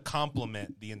supposed to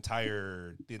complement the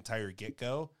entire get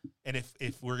go. And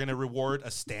if we're gonna reward a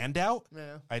standout,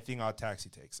 I think Odd Taxi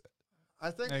takes it.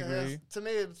 I think to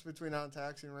me it's between Odd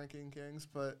Taxi and Ranking Kings,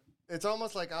 but it's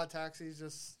almost like Odd Taxi is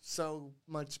just so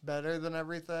much better than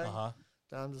everything. That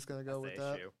I'm just gonna go with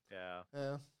that. Issue.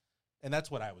 Yeah. And that's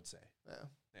what I would say. Yeah.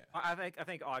 I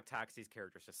think Odd Taxi's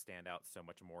characters just stand out so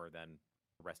much more than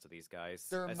the rest of these guys.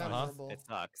 They're memorable. It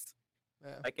sucks.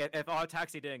 Yeah. Like if Odd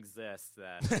Taxi didn't exist,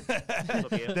 then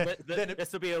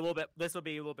this would be a little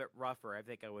bit rougher. I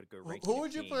think I would go Ranking. Who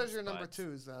would you put as your number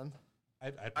twos then?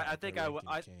 I think I would.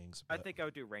 I think I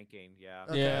would do Ranking. Yeah.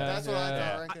 Okay, that's what I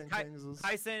thought. Ranking Kings was.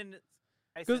 Kaizen.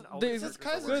 Because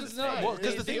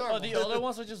the other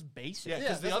ones are just basic. Yeah,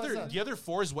 because the other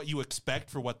four is what you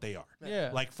expect for what they are.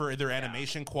 Yeah, like for their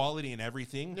animation quality and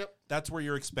everything. Yep. That's where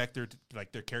you expect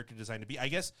their character design to be. I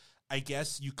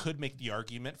guess you could make the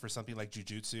argument for something like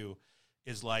Jujutsu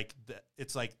is like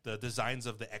it's like the designs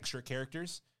of the extra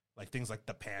characters, like things like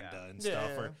the panda and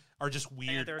stuff, are just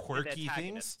weird, quirky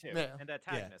things. Too. And the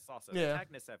antagonists also. The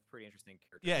antagonists have pretty interesting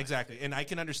characters. Yeah, exactly. And I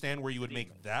can understand where you would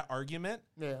make that argument.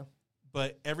 Yeah.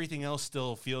 But everything else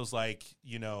still feels like,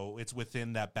 it's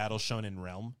within that battle shonen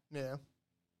realm. Yeah.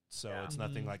 So it's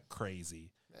nothing like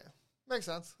crazy. Yeah. Makes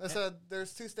sense. I said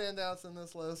there's two standouts in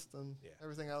this list, and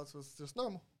everything else was just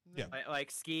normal. Yeah.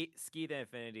 Like Ski to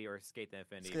Infinity or Skate to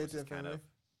Infinity. Skate to Infinity.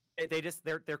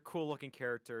 they're cool looking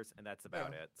characters, and that's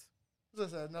about it.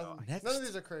 As I said, none of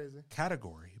these are crazy.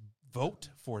 Category: vote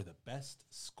for the best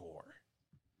score.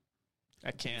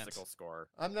 I can't. Musical score.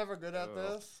 I'm never good at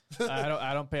this.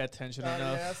 I don't pay attention enough.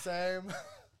 Yeah, same.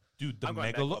 Dude, the I'm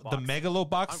going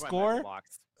Megalobox score.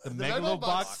 The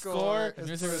Megalobox score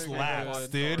is slaps,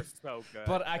 good. dude. So good.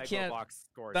 But I can't.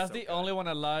 That's the only one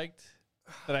I liked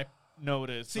that I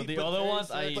noticed. So the other ones,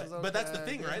 but that's the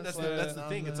thing, right? That's the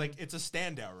thing. It's like it's a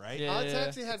standout, right? Yeah.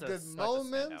 Taxi had good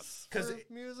moments because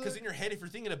music. in your head, if you're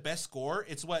thinking of best score,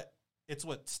 it's what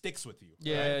sticks with you.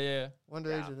 Yeah, right? yeah.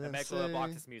 Wonder Age the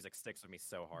Megalobox's music sticks with me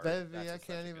so hard. Baby, I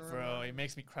can't even remember. Bro, it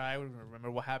makes me cry.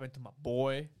 Remember what happened to my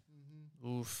boy?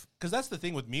 Oof. Because that's the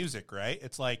thing with music, right?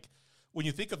 It's like when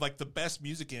you think of like the best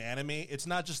music in anime, it's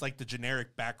not just like the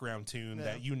generic background tune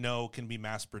that can be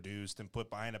mass produced and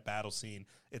put behind a battle scene.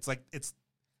 It's like it's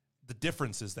the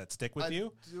differences that stick with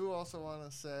you. I do also want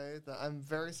to say that I'm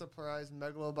very surprised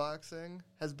Megaloboxing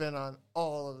has been on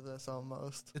all of this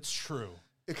almost. It's true.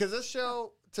 Because this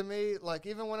show, to me, like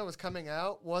even when it was coming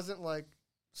out, wasn't like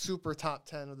super top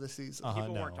 10 of the season.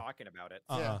 People weren't talking about it.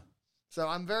 Yeah. So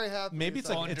I'm very happy. Maybe it's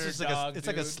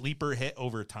like a sleeper hit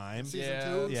over time.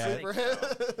 Season 2, yeah. sleeper hit.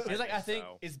 It's like I think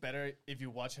it's better if you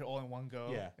watch it all in one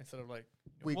go instead of like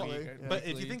weekly. But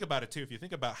if you think about it too, if you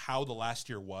think about how the last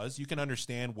year was, you can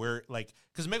understand where like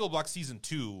because Megalobox season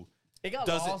 2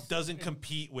 doesn't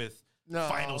compete with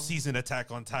final season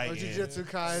Attack on Titan. Jujutsu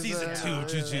Kaisen. Season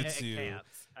 2 Jujutsu.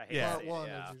 Part 1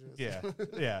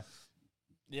 Yeah.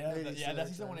 That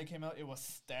season when it came out, it was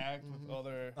stacked with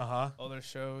other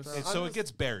shows. So it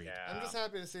gets buried. Yeah. I'm just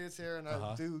happy to see it's here, and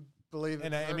I do believe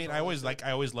it. And I always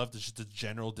loved just the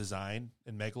general design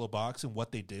in Megalobox and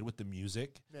what they did with the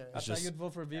music. Yeah. I thought you'd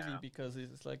vote for Vivi because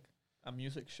it's like a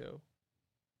music show.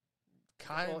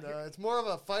 Kinda. It's more of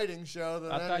a fighting show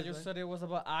than anything. I thought you said it was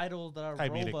about idols that are robots.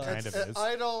 I mean, it kind of is. An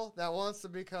idol that wants to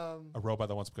become... A robot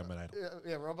that wants to become an idol.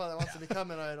 Yeah, a robot that wants to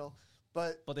become an idol.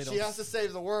 But she has to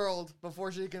save the world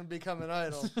before she can become an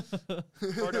idol.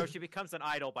 Or no, she becomes an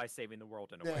idol by saving the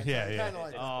world in a way. Yeah.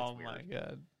 Like oh my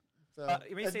god. So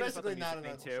it's basically not an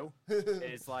idol.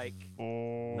 Is like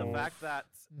the fact that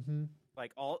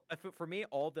like for me,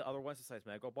 all the other ones besides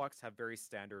Megalobox have very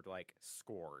standard like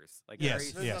scores. Like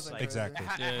yes, like, exactly.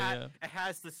 It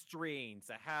has the strings.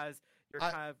 It has your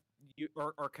kind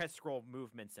of orchestral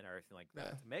movements and everything like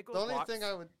that. Megalobox the only thing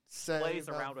I would say plays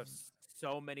around with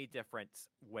so many different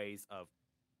ways of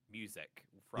music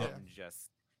from just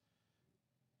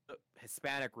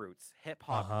Hispanic roots, hip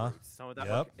hop roots. Some of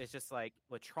that it's just like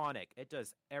electronic. It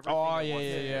does everything. Oh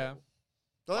yeah.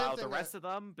 While the rest of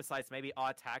them, besides maybe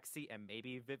Odd Taxi and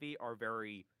maybe Vivi, are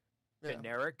very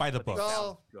generic. By the book.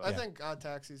 Well, I think Odd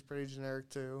Taxi is pretty generic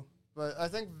too. But I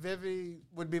think Vivi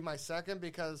would be my second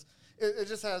because it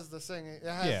just has the singing. It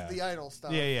has the idol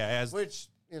stuff. Yeah. It has which,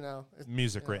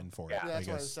 music written for it. Yeah, that's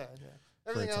what I was saying. Yeah.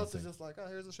 Everything else is just like, oh,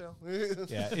 here's a show.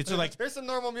 It's like here's some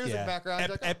normal music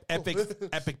background.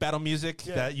 Epic battle music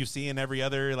that you see in every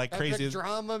other like crazy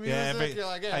drama music. You're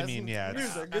like,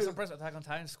 music. I'm surprised Attack on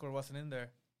Titan score wasn't in there.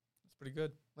 It's pretty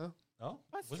good. Oh,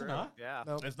 that's was true. it not? Yeah,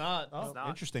 no, it's not. Oh, it's not.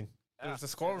 Interesting. Yeah. The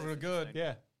score was really good.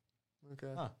 Yeah.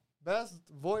 Okay. Best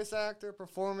voice actor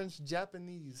performance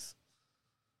Japanese.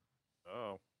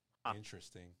 Oh,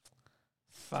 interesting.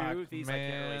 Fuck, two of these I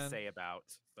can't really say about.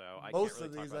 So most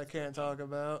of these I can't talk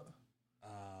about.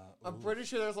 I'm pretty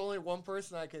sure there's only one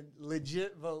person I can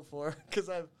legit vote for because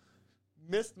I've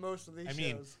missed most of these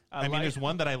shows. I mean, there's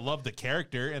one that I love the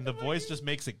character and the voice just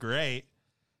makes it great.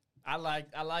 I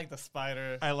like the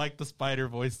spider. I like the spider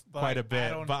voice quite a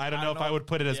bit, but I don't know if I would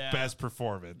put it as best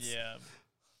performance.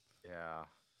 Yeah.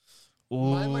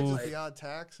 Mine might just be Odd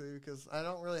Taxi because I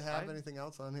don't really have anything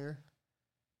else on here.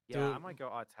 Yeah, dude, I might go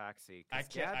Odd Taxi.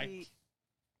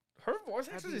 Her voice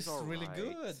actually is really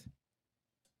good.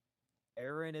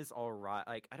 Eren is all right.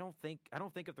 Like I don't think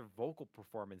of their vocal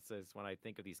performances when I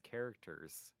think of these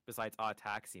characters. Besides Odd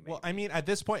Taxi, maybe. Well, I mean, at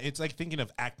this point, it's like thinking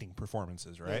of acting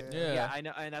performances, right? Yeah, I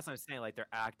know, and that's what I'm saying. Like they're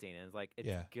acting, and it's like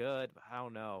it's good. But I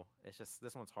don't know. It's just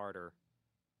this one's harder.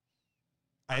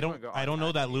 I don't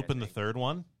know that Lupin the Third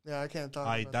one. Yeah, I can't talk.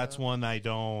 About that's that. one I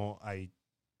don't.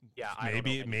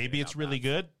 Maybe it's really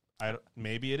good.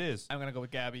 Maybe it is. I'm gonna go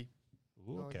with Gabby.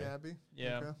 Ooh, okay. Gabby.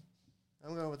 Yeah. Okay.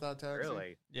 I'm going with Odd Taxi.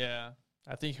 Really? Yeah.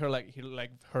 I think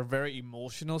her very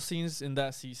emotional scenes in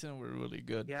that season were really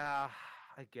good. Yeah,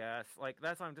 I guess. Like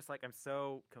that's why I'm just like I'm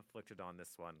so conflicted on this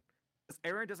one. Because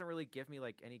Eren doesn't really give me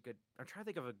like any good. I'm trying to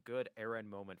think of a good Eren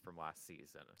moment from last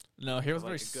season. No, he was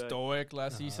very stoic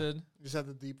last season. You just had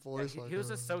the deep voice. Yeah, he was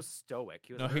just so stoic.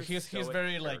 He was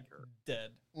very like dead.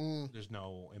 There's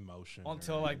no emotion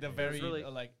until like the very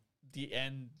like the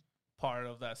end part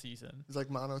of that season. It's like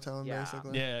monotone, Yeah.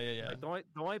 basically. Yeah. Like,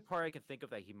 the only part I can think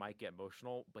of that he might get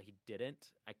emotional, but he didn't.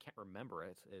 I can't remember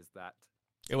it. Is that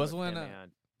It was with when him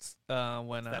and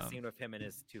when that scene with him and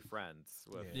his two friends.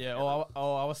 With yeah. Emma.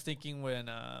 I was thinking when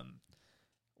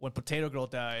Potato Girl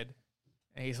died,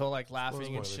 and he's all like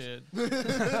laughing and Spoilers. shit.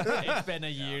 It's been a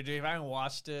year, dude. If I haven't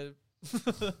watched it.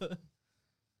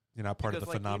 You're not part of the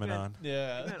Because, like, phenomenon.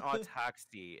 Yeah. Even Odd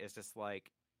Taxi is just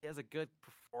like he has a good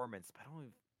performance, but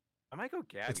I might go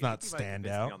Gabby. It's not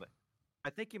standout. I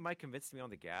think you might convince me on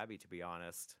the Gabby, to be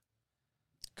honest.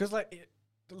 Because like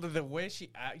the way she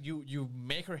you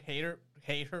make her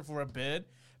hate her for a bit,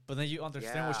 but then you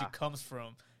understand where she Yeah. comes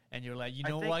from, and you're like, you I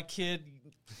know think- what, kid,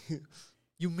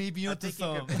 you may be I onto think you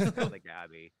some. convinced me on the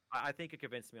Gabby. I think it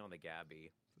convinced me on the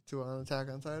Gabby. 2 on Attack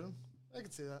on Titan. I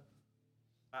can see that.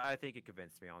 I think it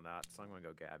convinced me on that, so I'm gonna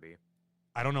go Gabby.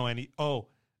 I don't know any. Oh,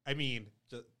 I mean,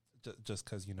 just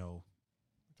because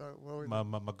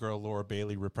my girl Laura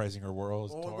Bailey reprising her role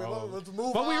as Toro. Let's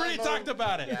move But on. we already talked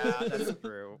about it. Yeah, that's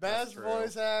true. Best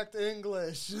voice act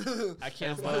English. I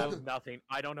can't I know vote. nothing.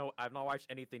 I don't know. I've not watched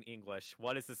anything English.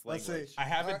 What is this Let's language? see. I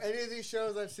haven't. Are any of these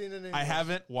shows I've seen in English? I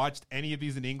haven't watched any of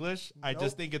these in English. I Nope.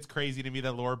 just think it's crazy to me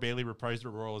that Laura Bailey reprised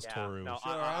her role as Yeah, Toru. no,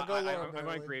 Sure, I'll go Laura I'm going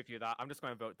Bailey. to agree with you that I'm just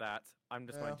going to vote that. I'm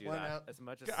just going to do why that. not? As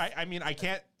much as I mean, I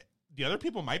can't. The other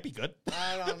people might be good.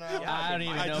 I don't know. Yeah, I don't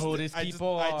even I know just who did- these I just-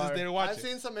 people I are. just didn't watch I've it.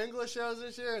 seen some English shows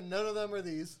this year, and none of them are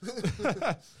these.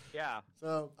 yeah,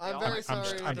 So I'm Yeah, very I'm sorry.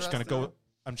 just- I'm the just rest gonna of go. them.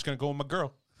 I'm just gonna go with my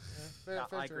girl. Yeah, yeah,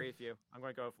 fair I trade. agree with you. I'm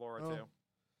going to go with Flora Oh. too.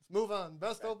 Let's move on.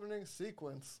 Best opening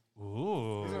sequence.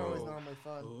 Ooh. These are always normally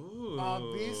fun. Ooh.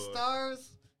 Beastars.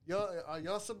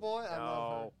 Yosa Boy. I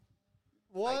love her.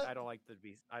 No, What? I don't like the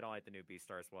Beast. I don't like the new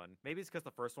Beastars one. Maybe it's because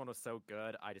the first one was so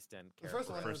good. I just didn't The care. first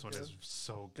for The it. one first one was is good.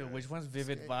 so good. Dude, which one's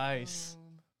Vivid Skate Vice?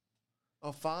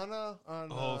 Down. Ofana on.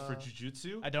 For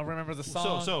Jujutsu. I don't remember the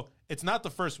song. So it's not the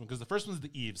first one because the first one's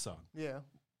the Eve song. Yeah.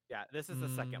 Yeah, this is the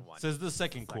second one. It says the This is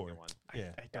second core. one.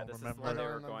 Yeah. I Yeah, don't this is remember. where I they don't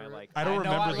were remember going it. like. I don't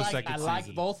know remember the like, second I like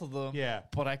season. both of them. Yeah.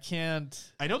 But I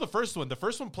can't. I know the first one. The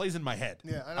first one plays in my head.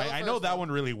 Yeah. I know that one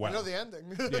really well. I know the ending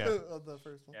Yeah. of the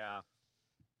first one. Yeah,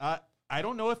 I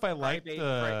don't know if I like Friday-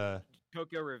 the.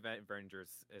 Tokyo Revengers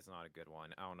is not a good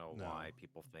one. I don't know No. why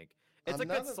people think it's I'm a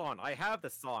good not a- song. I have the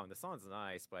song. The song's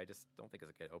nice, but I just don't think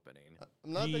it's a good opening.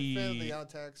 I'm not a big fan of the The- Out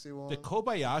Taxi one. The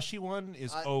Kobayashi one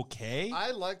is okay.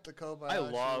 I like the Kobayashi I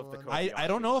love the one. Kobayashi. I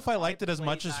don't know if I liked it as played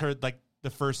much as that- her like the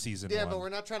first season Yeah, one. but we're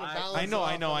not trying to I- balance. I know, it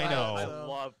I off know, the I last,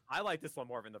 know. I like this one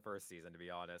more than the first season, to be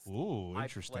honest. Ooh, I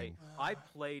interesting.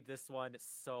 played this one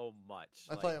so much.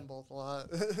 I play them both a lot.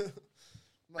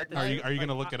 Are you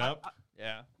gonna look it up?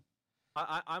 Yeah.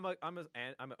 I'm an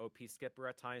OP skipper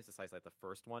at times, besides like the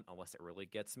first one, unless it really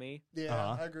gets me. Yeah,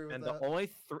 Uh-huh. I agree with And that.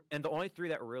 the only three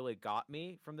that really got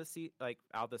me from this out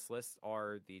of this list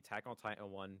are the Attack on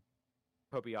Titan one,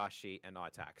 Kobayashi, and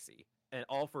Odd Taxi, and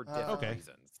all for different Okay.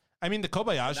 reasons. I mean, the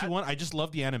Kobayashi That- one. I just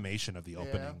love the animation of the Yeah.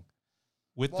 opening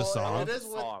with the Well, song. it is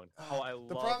with, Song. Oh, I the love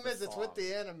problem the is it's with song.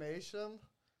 the animation.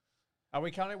 Are we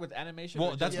counting with animation?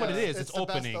 Well, or that's just- what it Yeah, is. it's It's the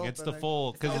best opening. It's the opening.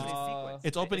 full because It's it's, opening sequence.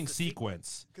 it's opening the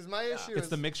sequence. Because my Yeah. issue It's is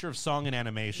the mixture of song and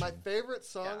animation. my favorite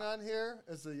song Yeah. on here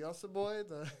is the Yosa Boy.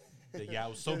 The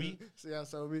Yaosobi.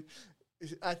 Yaosobi.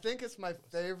 I think it's my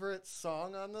favorite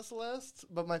song on this list,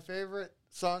 but my favorite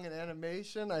song in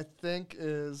animation, I think,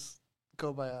 is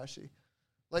Kobayashi.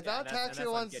 Like Yeah, the and that's Taxi what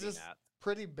I'm one's getting just at.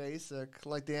 pretty basic,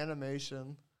 like the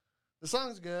animation. The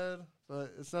song's good,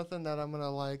 but it's nothing that I'm gonna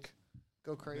like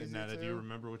go crazy Now, to. do you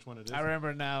remember which one it is? I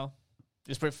remember now.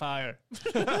 Just break fire.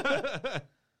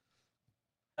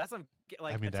 That's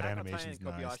like I mean, that Attack on Titan, animation's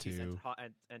nice, Kobayashi's, too.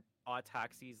 and Odd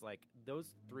Taxis. Like those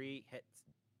three hit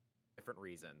different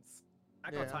reasons.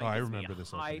 Attack on Yeah. Titan Oh, I gets me remember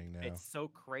this hype. opening now. It's so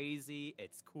crazy.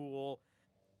 It's cool.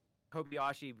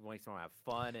 Kobayashi makes me have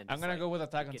fun, and I'm just, gonna like, go with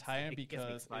Attack it on gets- Titan it gets me because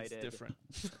it's excited. different.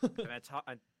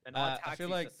 and Odd I feel Taxi's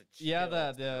like just a yeah, chill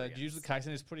the experience. Jujutsu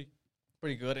Kaisen is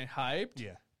pretty good and hyped,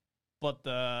 Yeah. but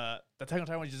the Attack on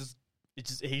Titan one it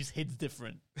just hits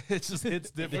different. It just hits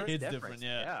It different. hits different,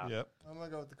 yeah. Yep. I'm gonna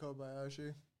go with the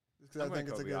Kobayashi because I'm I think going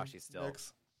it's a good Kobayashi still.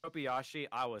 mix. Kobayashi,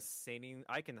 I was singing.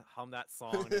 I can hum that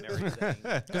song and everything.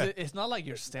 Because it's not like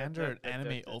your standard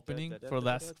anime opening for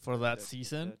that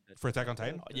season. For Attack on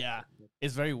Titan? Yeah,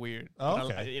 it's very weird. Oh, But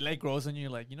okay. it like grows on you,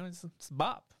 like it's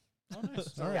bop. Oh,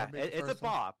 nice. So All Yeah, right. that'd be the it's a first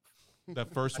one. bop. The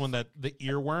first one, that the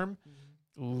earworm.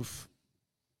 Oof,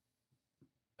 Yeah.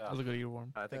 that was a good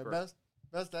earworm. I think Yeah, we're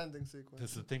best ending sequence.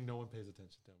 This is the thing no one pays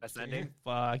attention to. best ending.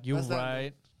 Fuck, you That's not-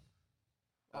 right.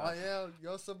 Oh yeah,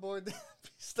 Yosa Boy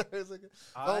Beastars. Like,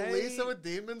 oh, Lisa with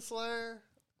Demon Slayer.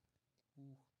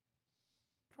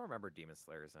 don't remember Demon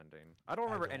Slayer's ending. I don't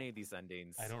remember any of these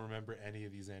endings. I don't remember any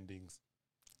of these endings.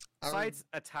 Besides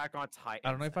Attack on Titan.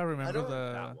 I don't know if I remember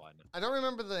that one. I don't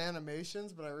remember the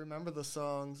animations, but I remember the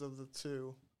songs of the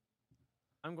two.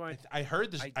 I'm going. I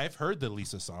heard this. I've heard the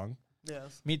Lisa song.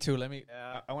 Yes. Me too. Let me.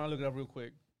 I want to look it up real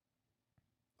quick.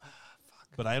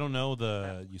 But I don't know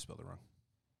the. You spelled it wrong.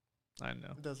 I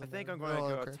know. I think I'm going to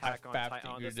go Attack on Titan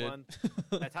on this one.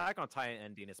 Attack on Titan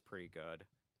ending is pretty good.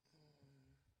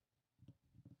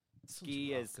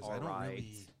 Ski is alright.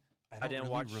 I didn't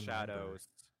watch Shadows.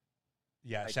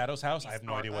 Yeah, Shadow's House. I have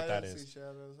no idea what that is.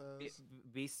 Shadow's House.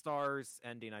 Beastar's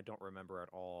ending, I don't remember at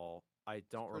all. I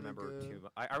don't remember too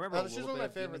much. I Oh, remember a she's little one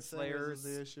of bit my of favorite Demon Slayers.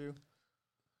 The issue.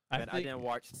 And I didn't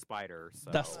watch Spider.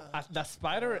 So the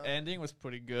Spider ending was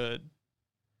pretty good.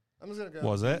 I'm just gonna go.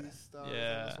 Was it?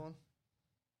 Yeah. On this one.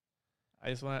 I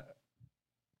just want to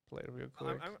play it real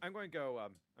quick. I'm going to go.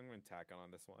 I'm going to tack on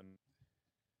this one.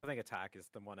 I think Attack is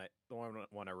the one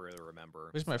I really remember.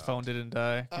 Wish my phone didn't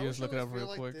die. I You just look it up real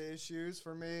like quick. The issues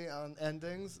for me on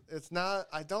endings, it's not.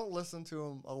 I don't listen to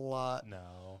them a lot.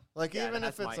 No. Like even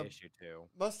if my it's issue too.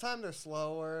 Most time they're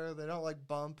slower. They don't like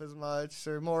bump as much.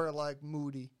 They're more like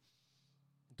moody.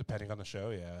 Depending on the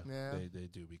show, yeah. They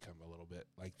do become a little bit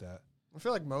like that. I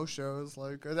feel like most shows,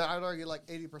 like I'd argue, like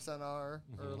 80% are,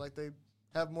 or like they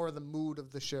have more of the mood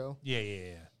of the show.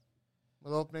 Yeah.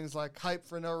 With openings like hype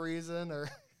for no reason or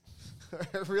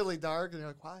really dark, and you're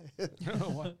like, why?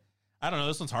 I don't know.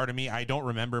 This one's hard to me. I don't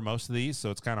remember most of these,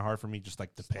 so it's kind of hard for me just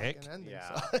like to pick. I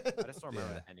just don't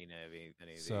remember the ending of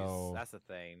any of these. That's the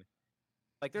thing.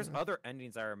 Like, there's other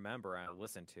endings I remember and I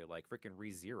listen to, like freaking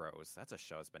ReZeros. That's a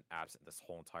show that's been absent this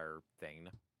whole entire thing.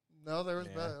 No, there was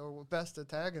best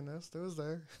antagonist. It was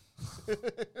there.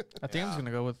 I think I'm just gonna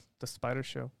go with the Spider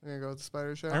Show. You're gonna go with the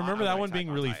Spider Show. I remember that one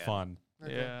being really fun.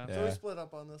 Okay. Yeah. So we split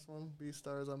up on this one.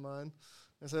 Beastars on mine.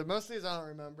 I said most of these I don't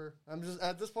remember. I'm just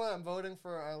at this point I'm voting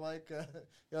for. I like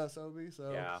Yasobi,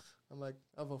 so I'm like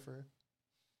I'll vote for her.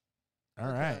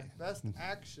 All right. Best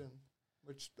action,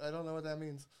 which I don't know what that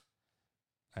means.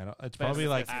 I don't. It's probably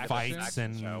like fights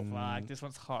and. Fuck, this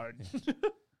one's hard.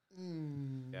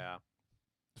 Yeah.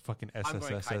 Fucking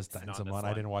SSSS Dynamon.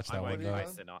 I didn't watch that one though.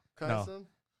 No.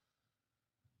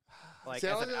 Like,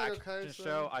 as an action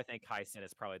show, I think Kaisen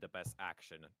is probably the best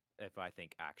action. If I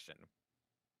think action,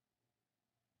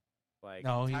 like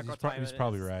no, he's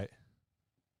probably right.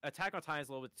 Attack on Titan is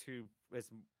a little bit too. Is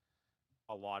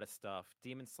a lot of stuff.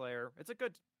 Demon Slayer, it's a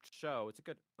good show. It's a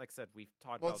good, like I said, we've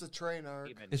talked about. Well, it's a train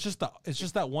arc. It's just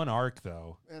that one arc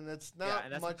though, and it's not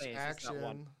much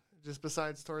action. Just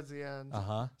besides towards the end.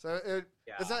 So it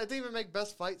didn't even make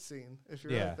best fight scene if you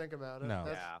really think about it. No.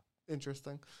 That's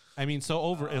interesting. I mean,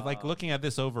 so like looking at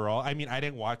this overall, I mean, I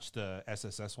didn't watch the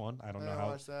SSS one. I don't know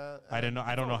how. That. I don't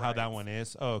know how that one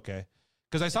is. Oh, okay.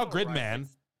 Because I saw Gridman,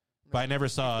 but I never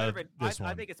saw this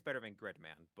one. I think it's better than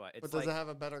Gridman, but it's does it have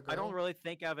a better girl? I don't really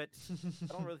think of it. I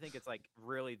don't really think it's like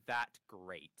really that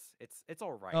great. It's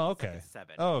all right. Oh, okay. It's like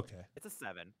a 7. Oh, okay. It's a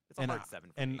 7. It's a hard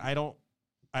 7. And I don't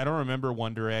remember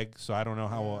Wonder Egg, so I don't know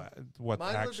how what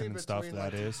Mine action and stuff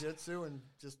that is. Jujutsu and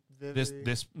just Vivi.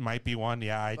 This might be one.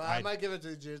 Yeah, I might give it to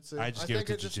Jujutsu. I just give it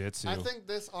to Jujutsu. I think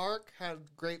this arc had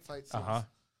great fight scenes.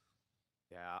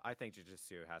 Yeah, I think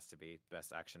Jujutsu has to be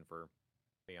best action for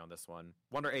me on this one.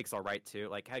 Wonder Egg's all right too.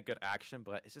 Like, had good action,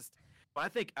 but it's just when I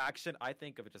think action, I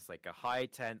think of it just like a high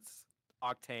tense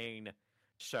octane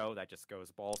show that just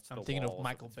goes balls to the wall. I'm thinking of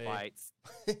Michael Bay. Fights.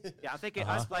 Yeah, I'm thinking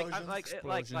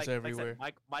like everywhere.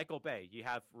 Michael Bay. You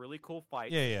have really cool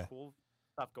fights. Cool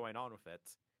stuff going on with it.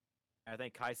 And I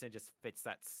think Kaisen just fits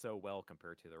that so well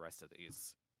compared to the rest of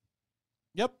these.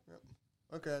 Yep.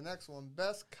 Okay, next one.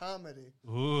 Best comedy.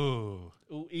 Ooh,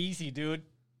 easy, dude.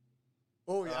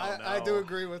 Oh yeah, I do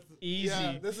agree with easy.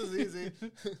 Yeah, this is easy.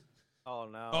 Oh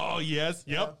no. Oh yes.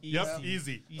 Yep.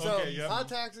 Easy. So, okay. Yep. Odd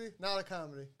Taxi, not a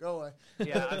comedy. Go away.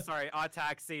 Yeah, I'm sorry. Odd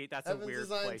Taxi. That's Evan's a weird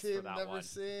design place team, for that never one.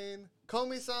 seen.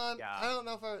 Komi-san. Yeah. I don't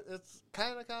know if it's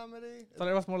kind of comedy. I thought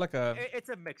it was more like a. It's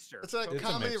a mixture. It's like a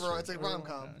comedy. It's like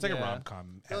rom-com. It's like a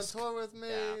rom-com. Don't tour with me.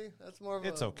 That's more of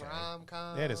a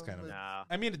rom-com. It is kind of.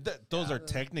 I mean, those are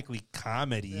technically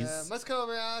comedies. Yeah, Mas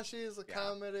Kobayashi is a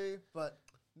comedy, but.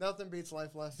 Nothing beats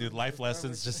Life Lessons. Dude, Life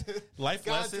Lessons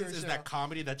is that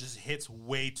comedy that just hits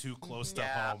way too close to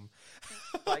home.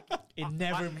 Like it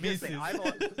never misses.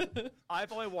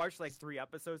 I've only watched like 3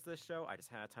 episodes of this show. I just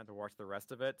haven't had time to watch the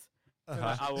rest of it.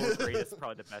 I will agree it's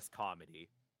probably the best comedy.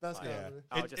 Best comedy.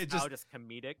 How just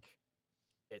comedic.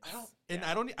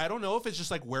 I don't know if it's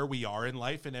just like where we are in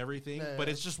life and everything, but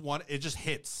it's just it just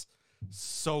hits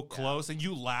so close, and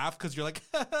you laugh because you're like,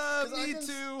 me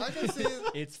too. I can see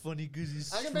it's funny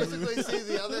because I can basically see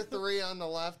the other 3 on the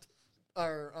left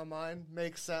or on mine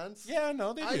makes sense. Yeah,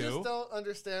 no, they I do. just don't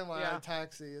understand why Yeah.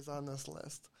 Taxi is on this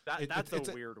list. That's it's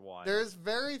a a- weird one. There's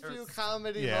very few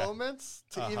comedy Yeah. moments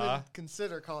to Uh-huh. even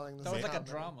consider calling this. That was like a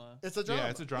comedy. drama. It's a drama. Yeah,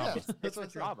 it's a drama. Yes, it's that's a what I'm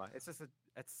saying. drama. It's just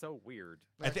it's so weird.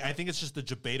 I think it's just the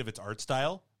debate of its art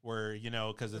style, where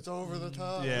because It's over the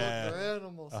top. Yeah. Look, they're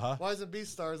animals. Uh-huh. Why isn't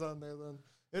Beastars on there then?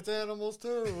 It's animals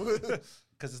too.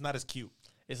 because it's not as cute.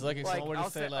 It's like if someone were to I'll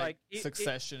say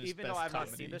Succession is even best though I've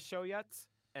comedy. not seen the show yet,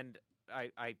 and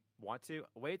I want to.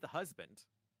 Wade the husband.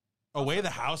 Away the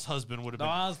House Husband would have That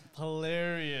been. was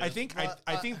hilarious. I think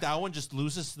I think that one just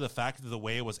loses to the fact that the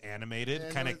way it was animated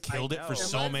And kind it of was- killed I it for know. It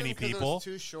so might have many been 'cause It people. was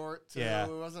too short. Too. Yeah.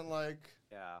 It wasn't like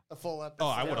Yeah. a full episode. Oh,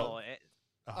 I would've- Still, I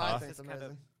Uh-huh. think it's It's kind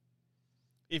of- amazing.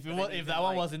 if but if even that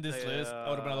one like was in this the, list, it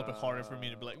would have been a little bit harder for me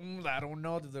to be like, I don't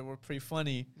know. They were pretty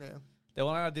funny. Yeah. The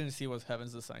one I didn't see was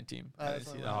Heaven's Design Team. I didn't that's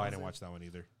see what that. No, was I didn't it? watch that one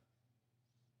either.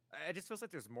 It just feels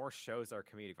like there's more shows that are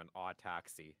comedic than Odd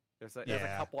Taxi. There's a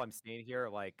couple I'm seeing here,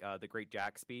 like The Great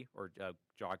Jacksby or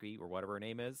Jogby or whatever her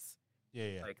name is.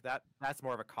 Yeah. Like that's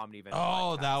more of a comedy than Oh,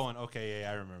 Odd that Taxi. one. Okay,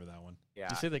 yeah, I remember that one. Yeah,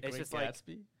 Did you say the it's Great just like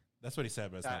Gatsby? That's what he said,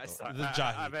 but it's not sorry, the I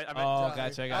Jahi. meant Oh, Johnny.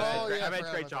 gotcha, Oh, gotcha. yeah, I I meant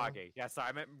forgot Great about that Joggy. Yeah, sorry,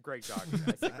 I meant Great Joggy.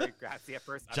 I said Great Gatsby at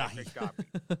first. I meant Great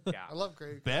Joggy. Yeah. I love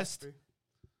Great Best? Gatsby.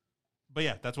 But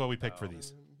yeah, that's what we picked for Oh.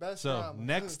 these. Best So drama.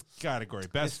 next category,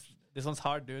 best. This one's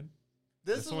hard, dude.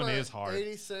 This one where is hard.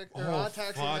 86 or Oh Odd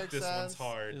Taxi fuck, makes this sense. one's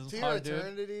hard, This one's To Your hard, dude.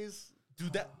 Eternities.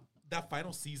 dude. That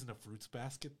final season of Fruits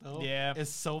Basket though, Yeah.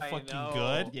 is so I fucking know.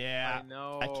 good. Yeah. I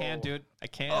know. I can't, dude. I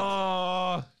can't.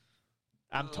 Oh,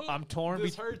 I'm torn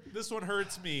This one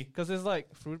hurts me. because it's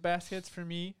like Fruit Baskets for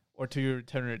me or To Your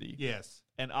Eternity. Yes.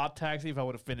 And Odd Taxi if I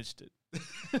would have finished it.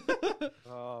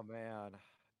 Oh man,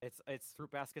 it's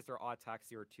Fruit Baskets or Odd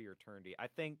Taxi or To Your Eternity. I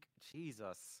think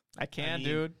Jesus. I can't,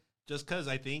 mean, dude. Just because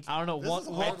I think. I don't know. This One, is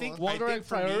a one, hard think one. one I direct think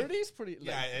for me- priorities pretty. Like,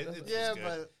 Yeah, that's- it's Yeah, good.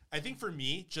 but I think for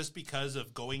me, just because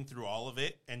of going through all of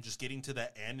it and just getting to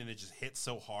the end and it just hits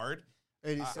so hard,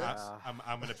 86.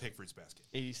 I'm gonna pick Fruits Basket.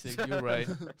 86. You're right.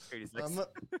 86.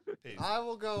 I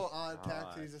will go Odd God.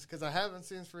 Taxi just because I haven't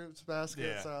seen Fruits Basket,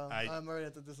 Yeah, so I'm already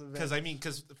at the disadvantage.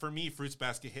 Because for me, Fruits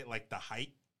Basket hit like the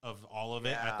height of all of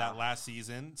it at Yeah. that last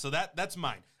season. So that's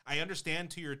mine. I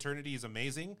understand To Your Eternity is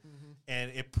amazing, Mm-hmm.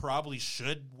 and it probably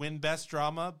should win Best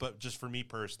Drama, but just for me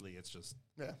personally, it's just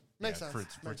Yeah, makes sense.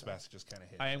 Fruits Makes sense. Basket just kind of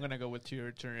hit. I am gonna go with To Your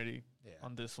Eternity Yeah.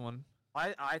 on this one.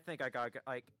 I think I got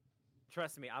like.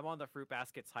 Trust me, I'm on the Fruit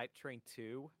Baskets hype train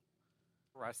too.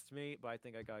 Trust me, but I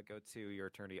think I gotta go To Your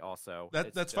Eternity also.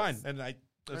 It's That's just- fine, and I.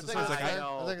 That's think just it's like fair.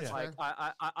 know, I think it's like,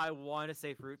 fair. I want to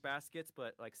say Fruit Baskets,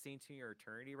 but like seeing To Your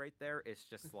Eternity right there, it's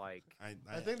just like I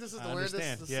think this is I the weirdest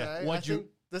understand, to yeah. say. What I think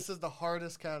this is the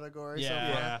hardest category so far.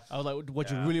 Yeah. I was like,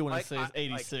 what you Yeah. really want to Like, say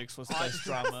is I- 86 was the Odd best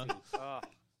drama. Ugh.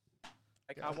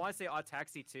 Like Yeah. I want to say Odd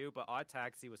Taxi too, but Odd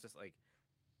Taxi was just like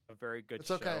a very good It's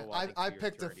show. okay. think I To Your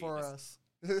picked it Eternity for just- us.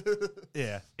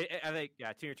 yeah. I think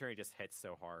To Your Eternity just hits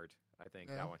so hard. I think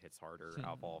Yeah. that one hits harder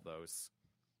out of all of those.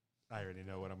 I already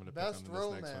know what I'm gonna Best pick on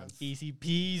this next one. romance. Easy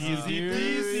peasy, Easy dude.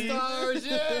 peasy. Stars,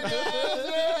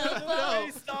 yeah, How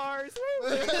many stars?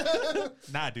 yeah.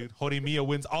 Nah, dude, Horimiya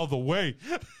wins all the way.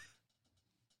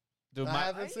 Dude, I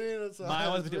haven't seen it, so mine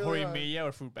was it's between really hard. Horimiya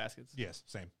or Fruit Baskets. Yes,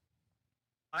 same.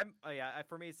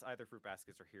 For me it's either Fruit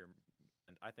Baskets or Here,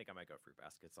 and I think I might go Fruit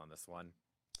Baskets on this one.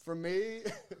 For me,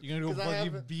 You're gonna go 'Cause I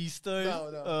fucking haven't- Beastars?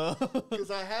 No. because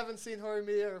I haven't seen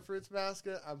Horimiya or Fruits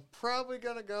Basket, I'm probably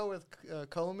gonna go with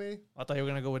Komi. I thought you were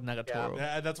gonna go with Nagatoro.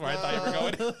 Yeah, that's where I thought you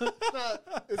were going.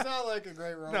 It's not like a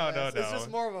great romance. no, It's no. just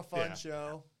more of a fun Yeah.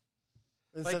 show.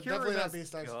 It's Like, definitely not Kirurima's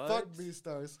Beastars. good. Fuck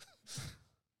Beastars.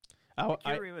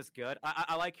 Kirurima's good.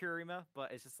 I like Kiririma,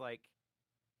 but it's just like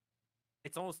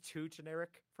it's almost too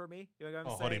generic for me. You know what I'm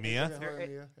Oh, saying? Horimiya? It's very-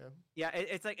 Horimiya, yeah. Yeah,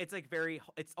 it's like very.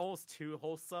 It's almost too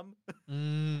wholesome.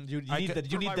 You I need could- the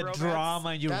you For need my the romance, drama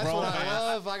and your That's what romance.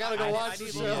 I love. I gotta go I watch the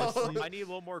need show. I need a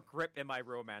little more grip in my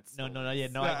romance. No, stories.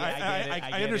 no, Yeah, I get it. I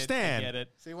get it, understand. I get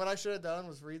it. See, what I should have done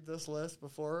was read this list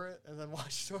before it and then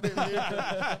watch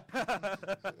Horimiya.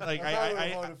 Like I thought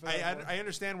it would've voted for that one. I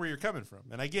understand where you're coming from,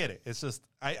 and I get it. It's just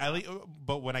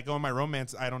but when I go in my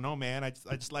romance, I don't know, man. I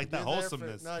just like that Be there for-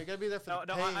 wholesomeness. No, you gotta be there for No, the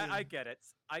no, pain. I get it.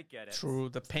 I get it. True,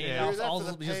 the pain Yeah. You're there for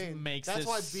also the just pain. makes That's this.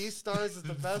 why Beastars is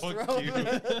the best Fuck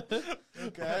romance.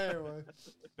 Okay, anyway.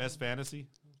 Best fantasy.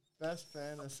 Best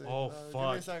fantasy. Oh, Give me a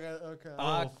fuck. second. Okay.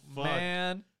 Fuck, fuck.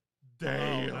 man.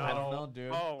 Damn. I don't know,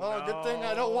 dude. Oh, good thing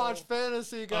I don't watch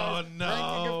fantasy, guys. Oh, no.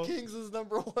 Ranking of Kings is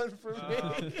number one for me.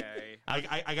 Okay.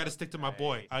 I got to stick to my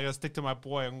boy. I got to stick to my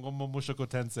boy. I'm going Mushoku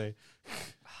Tensei.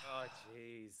 Oh,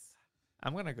 jeez.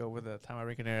 I'm gonna go with the time I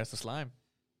reincarnated as the slime.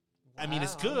 I mean,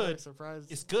 it's Wow, I'm good. very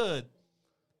surprised. It's good.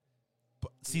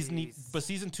 but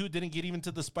season 2 didn't get even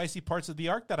to the spicy parts of the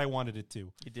arc that I wanted it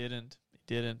to. He didn't. He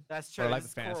didn't. That's But true. I like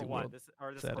This the is fantasy core 1. world This is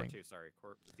core setting. 2. Sorry,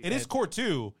 core. It is core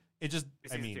 2. It just, I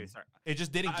Season mean, 2, sorry. it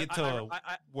just didn't get to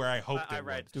where I hoped I it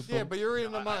read. would. Yeah, but you're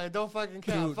reading the mind. Don't fucking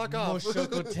count. Dude, Fuck off.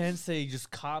 Mushoku Tensei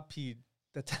just copied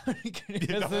the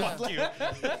Yeah, no, fuck you.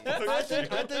 I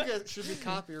think it should be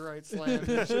copyright slammed.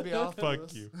 It should be off. Fuck of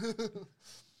this. you.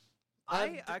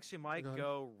 I actually might Go ahead.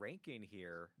 go ranking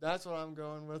here. That's what I'm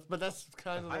going with, but that's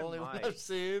kind of the I only one might. I've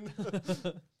seen.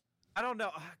 I don't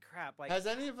know. Crap. Like Has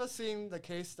any of us seen the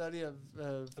case study of?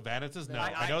 Vanitas? No.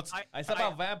 I- I know it's. It's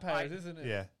about vampires, isn't it?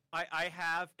 Yeah. I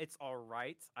have. It's all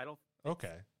right. I don't.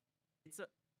 Okay. It's a.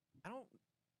 I don't.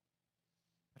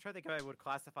 I'm trying to think if I would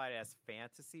classify it as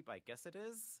fantasy, but I guess it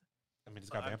is. I mean, it's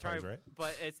got I'm vampires, trying- right?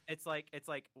 But it's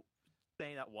like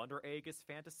saying that Wonder Egg is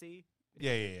fantasy.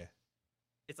 Yeah.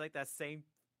 It's like that same.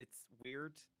 It's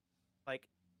weird. Like,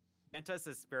 Ventus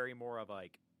is very more of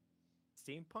like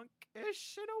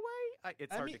steampunk-ish in a way.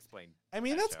 It's I hard mean- to explain. I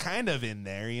mean, that that's show. kind of in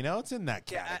there, you know? It's in that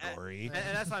Yeah, category. And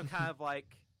that's why I'm kind of like,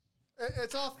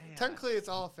 It's all Man. technically it's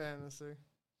all fantasy,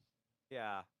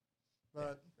 yeah.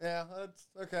 but yeah, that's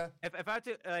okay. If I had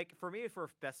to like, for me, for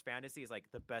best fantasy is like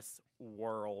the best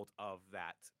world of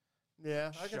that.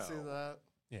 Yeah, I can see Show. that.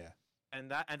 Yeah. And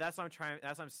that's why I'm trying.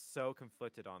 That's why I'm so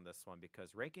conflicted on this one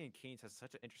because Ranking and Kings has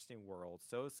such an interesting world.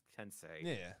 So is Tensei.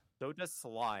 Yeah. So does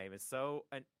Slime.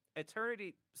 And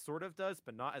Eternity sort of does,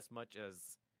 but not as much as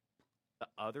the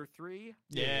other three.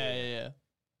 Yeah.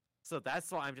 So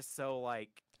that's why I'm just so like.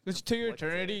 Which To Your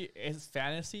conflicted. Eternity is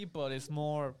fantasy, but it's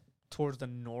more towards the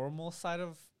normal side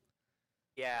of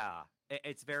Yeah,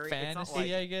 it's very fantasy, It's not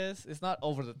like, I guess. It's not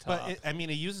over the top. But, I mean,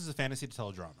 it uses a fantasy to tell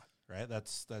a drama, right?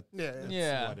 That's Yeah.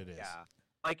 Yeah. what it is. yeah,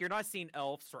 like you're not seeing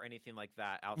elves or anything like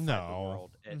that outside No. the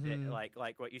world. Mhm.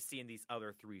 Like what you see in these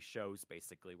other three shows,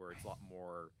 basically, where it's a lot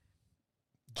more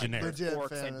Generic. Legit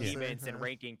orcs and fantasy, demons and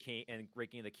yeah.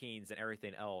 ranking the kings and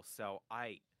everything else. So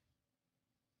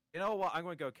you know what? I'm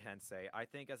going to go Tensei. I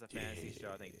think as a fantasy show,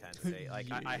 I think Tensei. Like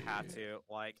I have to.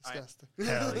 Like Disgusting.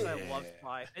 Hell I yeah. love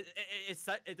Spy.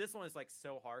 This one is like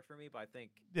so hard for me, but I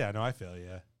think Yeah, no, I feel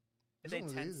yeah. I think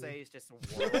This one was Tensei easy. is just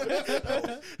a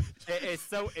world. It's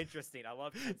so interesting. I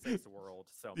love Tensei's world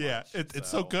so much. Yeah, it's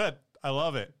so good. I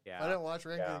love it. I Yeah. didn't watch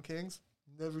Ranking Yeah. of Kings.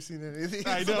 Never seen any of these.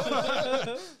 I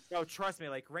know. No, trust me.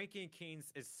 Like Ranking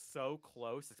Kings is so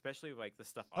close, especially like the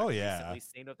stuff Oh, I've yeah. recently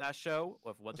seen of that show,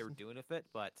 of what they were doing with it.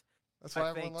 But That's why I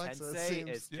everyone think likes it. It Tensei seems.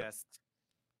 is Yep. just.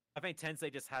 I think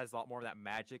Tensei just has a lot more of that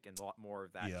magic and a lot more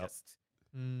of that Yep. just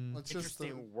It's just the,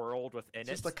 interesting world within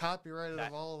just it. the copyright that-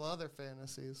 of all the other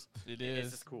fantasies. it It's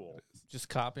is just cool. just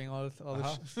copying all the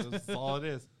Uh-huh. That's all it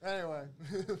is. Anyway,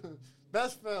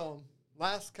 best film,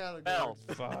 last category. Bell.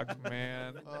 Fuck,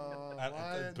 man.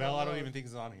 Why Bell, I don't no- even think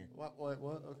is on here. What? Wait,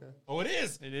 what? Okay. Oh, it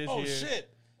is. It is Oh here.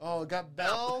 shit. Oh, got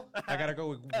Bell. I gotta go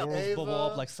with Ava. Worlds Bubble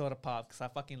Up like Soda Pop because I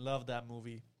fucking love that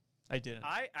movie. I didn't.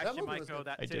 I actually movie might was go good.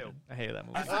 that I too. didn't. I hated that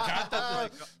movie. I forgot that. Ah,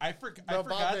 I No, Bob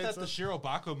forgot hates that the it.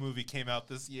 Shirobako movie came out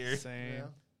this year. Same. Yeah.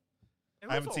 It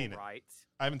I haven't was seen it. alright.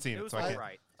 I haven't seen It it, was so I can't.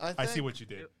 alright. I see what you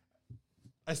did.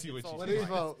 I see what It's you all What did. do you right.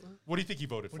 vote? What do you think you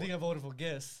voted for? What do you think I voted for?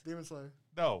 Guess. Demon Slayer.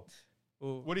 No.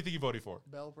 Ooh. What do you think you voted for?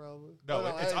 Bell probably. No, Oh,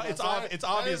 it's- Ava. it's Sorry. it's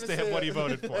obvious I to didn't him see what it. he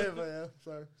voted for. Ava, yeah,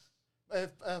 sorry.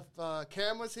 If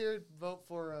Cam was here, vote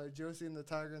for Josie and the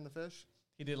Tiger and the Fish.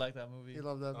 He did like that movie. He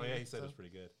loved that Oh movie. yeah, he said it so. was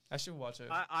pretty good. I should watch it.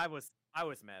 I was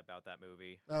mad about that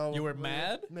movie. Oh, You were really?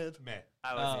 mad? Mid. Man,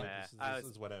 I was Oh. mad.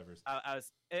 this is whatever. I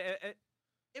was.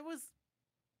 It was.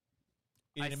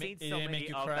 It I've didn't seen make, it so didn't many make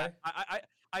you of cry. that.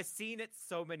 I've seen it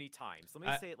so many times. Let me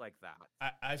I- say it like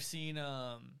that. I've seen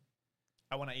I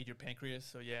Want to Eat Your Pancreas.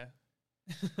 So yeah.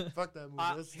 Fuck that movie.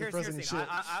 That's Here's depressing the as thing. shit.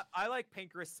 I like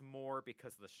Pancreas more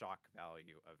because of the shock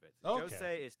value of it. Okay.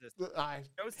 Jose is just. I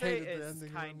Jose hated the is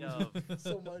ending kind that movie of.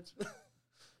 so much.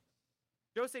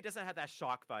 Jose doesn't have that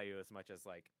shock value as much as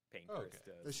like Pancreas Okay.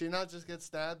 Does does. she not just get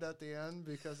stabbed at the end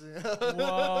because?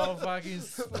 Whoa, fucking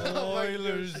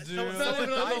spoilers, goodness. dude. Not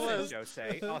even on the Someone dies list. in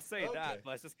Jose. I'll say Okay. that,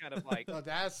 but it's just kind of like Oh,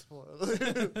 that's spoiled.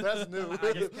 That's new.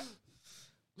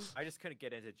 I just couldn't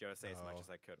get into Jose as much Oh. as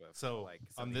I could have. So, like on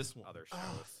some of this these one- other shows.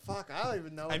 Oh, fuck, I don't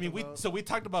even know. I mean, what to vote. so we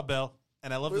talked about Bell,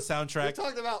 and I love the We soundtrack.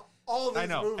 talked about all these I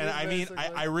know, movies, and I mean, basically.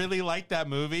 I really like that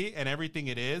movie and everything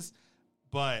it is,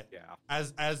 but Yeah.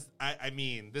 as I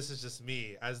mean, this is just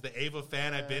me as the Ava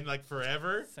fan. I've Yeah. been like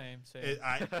forever. Same.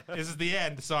 This is the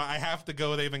end, so I have to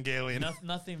go with Evangelion.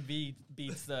 Nothing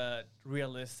beats the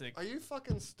realistic. Are you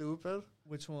fucking stupid?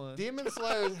 Which one? Demon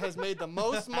Slayer has made the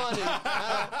most money out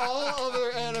of all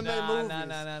other anime movies.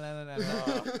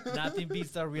 Nah. Nothing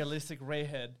beats the realistic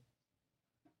Rayhead.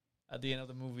 at the end of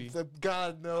the movie. The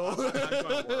God no. I'm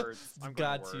going words. I'm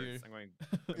God going tier. words. I'm going.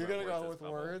 You're gonna go as with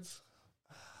bubble. words.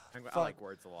 I like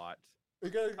words a lot.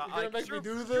 You're gonna make me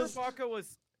do this.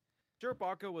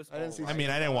 Shirobako was. I didn't see alright. I mean,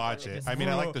 I didn't watch it. I mean,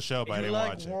 I like the show, but I You didn't like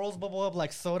watch it. Worlds Bubble Up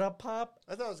like Soda Pop?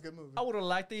 I thought it was a good movie. I would have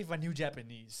liked it if I knew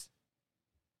Japanese.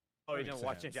 Oh, you Makes didn't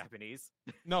watch it in sense. Japanese?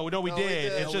 No, we No, we did.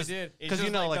 did. It's No, just we did. It's because just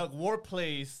you know, like the war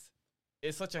plays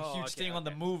is such a Oh, huge okay, thing on the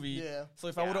okay. movie. Yeah. So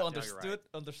if I Yeah, would have no, you're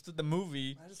understood the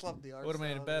movie, I just love the art. it would have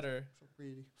made style. it better. So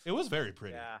pretty. it was very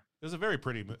pretty. Yeah. It was a very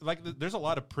pretty. Like, there's a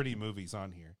lot of pretty movies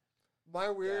on here. My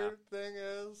weird thing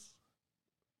is,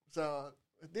 so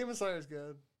Demon Slayer's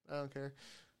good. I don't care.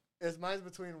 It's mine's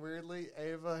between weirdly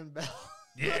Ava and Belle.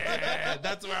 Yeah,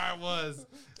 that's where I was.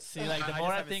 See, like the I more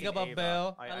just I think think about about Ava.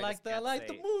 Belle, I I just like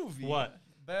the can't movie. What?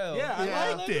 Belle. Yeah, I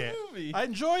Yeah. liked the it. movie. I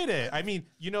enjoyed it. I mean,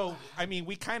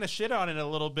 we kind of shit on it a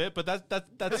little bit, but that's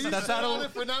You how shit on to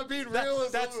it for not being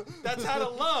realism. that's how to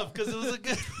love because it was a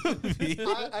good movie.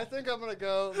 I think I'm gonna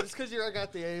go just because you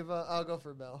got the Ava. I'll go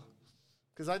for Belle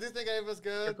because I do think Ava's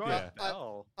You're good. going Yeah. with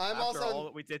Belle. I'm After also- all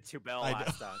that we did to Belle I know.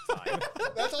 last time.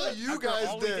 That's all you After guys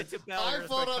all we did. did to Belle, I you're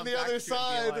fought gonna on the come other back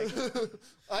to it and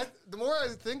side. The more I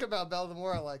think about Belle, the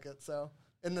more I like it. So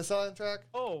in the soundtrack,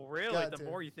 Oh, really? Got The to.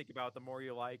 more you think about it, the more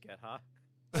you like it, huh?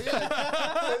 but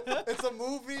yeah, it's a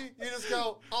movie. You just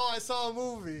go, oh, I saw a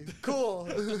movie. Cool.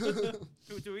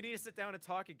 Do we need to sit down and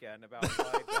talk again about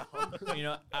why Belle? You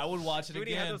know, I would watch it Do we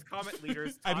need to have again. those comment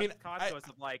leaders I talk, mean, talk to us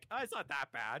of like, oh, it's not that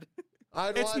bad.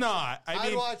 I'd watch, not.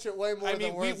 I'd watch it way more I mean,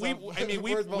 than words. we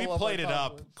Words Bubble played and it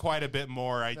up Confidence. quite a bit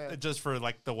more. Yeah. Just for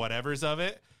like the whatevers of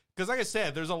it. Because like I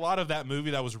said, there's a lot of that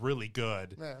movie that was really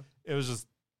good. Yeah. It was just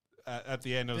at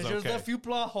the end it was There's okay. just a few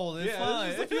plot holes. It's yeah, fine.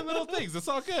 there's just a few little things. It's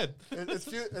all good.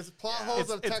 It's plot holes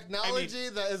of It's- technology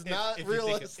that is not if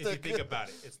realistic. You think about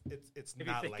it, it's you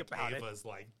not think like about it. Ava's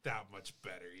like that much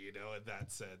better, in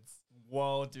that sense.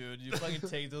 Whoa, dude, you fucking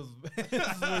take those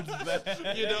words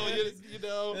back. you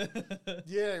know.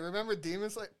 Yeah, remember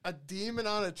demons like a demon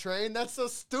on a train? That's so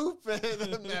stupid.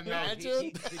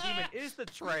 Imagine. The demon is the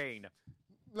train.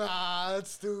 Nah,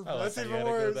 that's stupid. I like That's how you even had to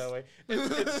go worse. that way.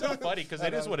 It's so funny because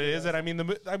it is what it is, Yeah.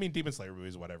 and I mean, Demon Slayer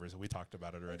movies, whatever. So we talked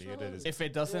about it already. It is. If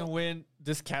it doesn't win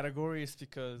this category, it's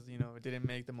because it didn't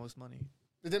make the most money.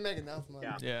 It didn't make enough money.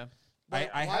 Yeah. Yeah. Why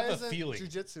I have a isn't feeling.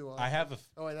 Jujutsu on? I have a.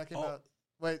 Oh wait, that came Oh. out.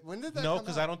 Wait, when did that? No, come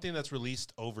because out? I don't think that's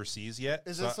released overseas yet.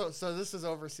 Is so this so? This is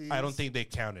overseas. I don't think they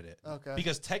counted it. Okay.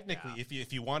 Because technically, Yeah.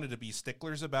 if you wanted to be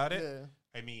sticklers about it, Yeah.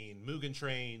 I mean, Mugen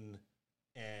Train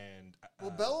and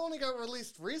Well, Bella only got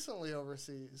released recently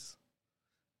overseas.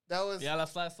 That was Yeah,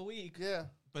 that's last week. yeah.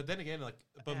 But then again, like,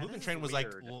 but Yeah, Mugen this Train is was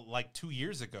weird. like 2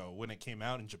 years ago when it came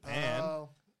out in Japan. Oh,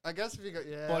 I guess if you go,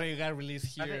 yeah. But it got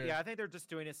released here. I think they're just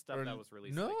doing it stuff that was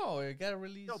released. No, it got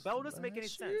released. No, Belle doesn't make any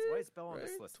last sense. Why is Belle on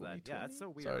this right? list then? Yeah, that's so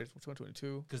 2020? weird. Sorry,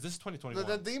 2022. Because this is the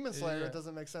 2021. Demon Slayer Yeah. it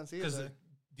doesn't make sense Because either.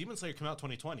 Demon Slayer came out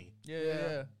 2020 Yeah, Yeah.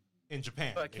 yeah, in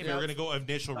Japan. But it If came you were out- going to go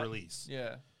initial but- release.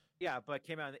 yeah. Yeah, but it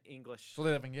came out in English. Full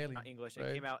Evangelion. Not English. It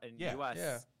right? came out in Yeah. US.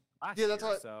 Yeah. Last Yeah, that's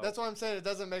year, why. so That's why I'm saying it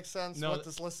doesn't make sense No, what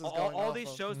this list is all, going all off these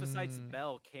of. shows besides Mm.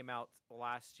 Belle came out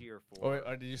last year for.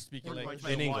 Or did you speak for like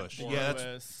 2021 In English. for- Yeah,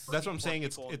 US? That's what I'm for saying.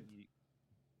 It's people it, in-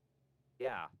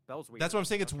 Yeah, Belle's weird. that's what I'm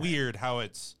saying. It's Okay. weird how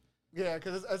it's Yeah,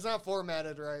 because it's not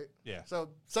formatted right. yeah.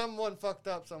 So someone fucked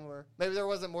up somewhere. Maybe there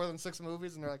wasn't more than 6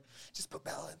 movies, and they're like, just put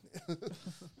Bella in.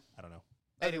 I don't know.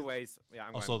 Anyways, yeah,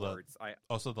 I'm Also going the- words. I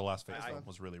Also, the last phase I- one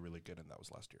was really really good, and that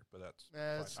was last year. But that's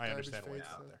Yeah, fine. it's I garbage understand why face, it's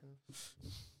out so, there.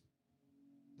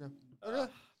 yeah. uh,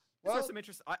 Okay. These Well, are some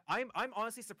interest. I'm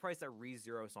honestly surprised that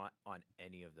ReZero is not on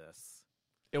any of this.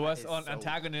 It was is on so-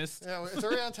 antagonist. yeah, it's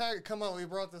already on tag. Come on, we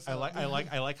brought this I up. like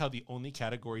I like how the only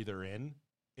category they're in,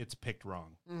 it's picked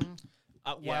wrong. Mhm.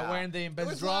 Why Yeah. weren't they in It best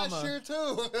was drama? last year,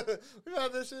 too. we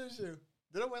had this issue.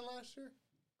 Did it win last year?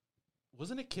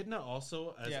 Wasn't Echidna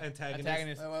also as Yeah,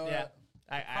 antagonist? Wait, Yeah.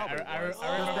 I Probably was.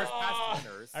 remember. Because there's past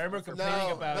winners. I remember complaining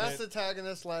No, about best it.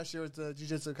 antagonist last year was the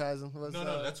Jujutsu Kaisen. Was,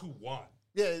 No, that's who won.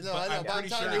 yeah, no, but I know. I'm But I'm pretty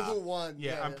telling sure- you who won.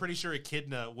 Yeah, I'm pretty sure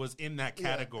Echidna was in that Yeah,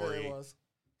 category. it was.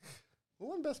 Who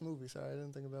won best movie? Sorry, I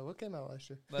didn't think about it. What came out last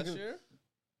year? Last year?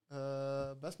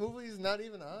 Best movie is not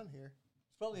even on here.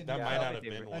 It's probably That Yeah, might I not don't have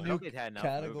think been they- one. I don't think they had enough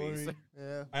movies. category.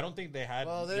 Yeah. I don't think they had.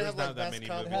 Well, they there's have not like that best many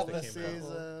couple movies this that came out.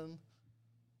 season.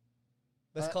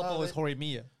 Best couple was they-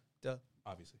 Horimiya. Duh.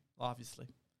 Obviously, Obviously.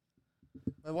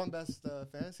 I won best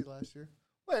fantasy last year.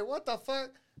 Wait, what the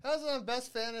fuck? How's it on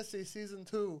best fantasy season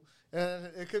 2? And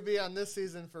it could be on this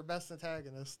season for best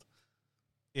antagonist.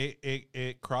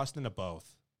 it crossed into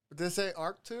both. Did it say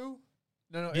arc 2?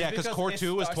 No, Yeah, because Core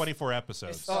 2 was 24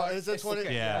 episodes. Oh, is it 20?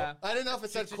 Yeah. I didn't know if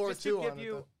it said core 2 on it.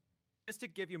 Though. Just to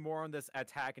give you more on this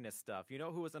antagonist stuff. You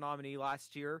know who was a nominee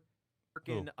last year?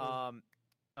 freaking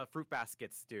fruit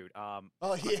baskets, dude. Oh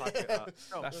I yeah. talked to,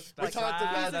 no, That's- we like, talked right,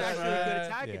 about he's that. actually a good right.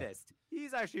 antagonist.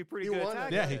 He's actually a pretty He good won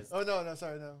it. Yeah, antagonist. Oh no,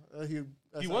 sorry, no.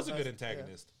 He was a good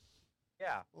antagonist.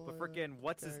 Yeah, Well, but freaking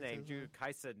what's his name? characters,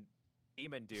 Kaisen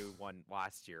Demon Dude won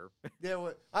last year. Yeah,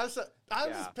 I was Yeah.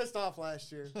 just pissed off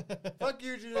last year. Fuck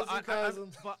you, But Jujutsu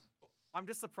Kaisen. but I'm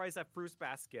just surprised that Fruits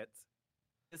Basket,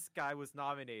 this guy was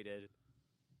nominated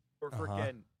for Uh-huh.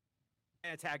 freaking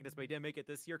antagonist, but he didn't make it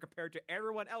this year compared to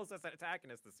everyone else that's an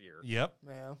antagonist this year. Yep.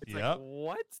 Man. It's Yep. like,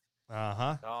 what?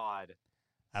 Uh-huh. God.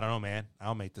 I don't know, man.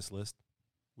 I'll make this list.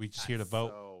 We just here to That's vote.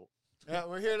 so- Yeah,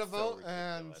 we're here to So vote,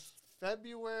 and ridiculous.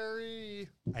 February.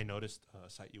 I noticed a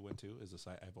site you went to is a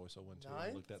site I've also went to and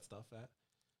Ninth? looked at stuff at.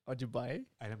 Oh, did you buy it?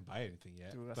 I didn't buy anything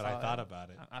yet, Dude, I but I saw thought it. about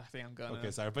it. I think I'm gonna. Okay,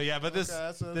 sorry, but yeah, but this, Okay,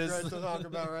 that's what this great to talk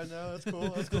about right now. That's cool.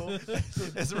 That's cool.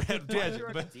 it's red, My yeah,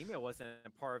 Hero but Academia wasn't a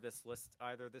part of this list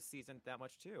either this season that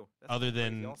much too. That's other crazy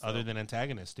than also. other than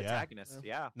antagonist, yeah, antagonist,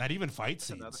 yeah. not even fight That's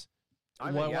another- scenes. I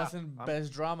mean, What yeah, wasn't I'm-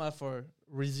 best drama for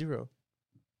ReZero?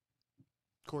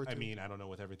 Core I two. mean, I don't know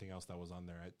with everything else that was on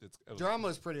there. It was, Drama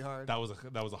is pretty hard. that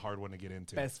was a hard one to get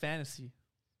into. Best fantasy.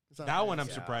 It's not That one I'm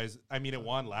bad. Yeah. surprised. I mean, it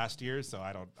won last year, so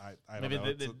I don't Maybe know.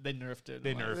 It's they nerfed it.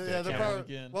 they like- nerfed Yeah, it. they're Yeah. probably,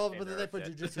 Again. well, They but then they nerfed put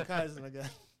it. Jujutsu Kaisen again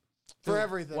for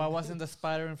everything. Why wasn't the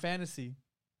spider in fantasy?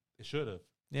 It should have.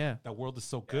 Yeah, That world is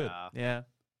so good. Yeah. yeah.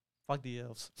 Fuck the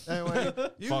elves. Anyway,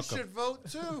 you Fuck 'em. should vote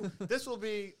too. This will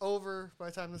be over by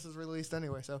the time this is released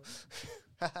anyway. So,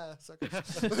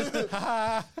 suckers.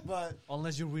 But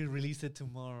Unless you re-release it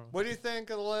tomorrow. what do you think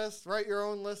of the list? Write your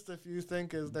own list if you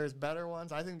think there's better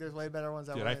ones. I think there's way better ones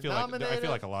that Dude, were I feel nominated.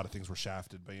 like a lot of things were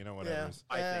shafted, but you know whatever. Yeah.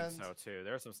 I And- think so too.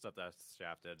 There's some stuff that's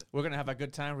shafted. We're gonna have a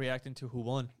good time reacting to who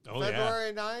won. Oh yeah,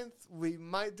 February 9th, we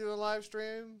might do a live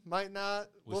stream, might not.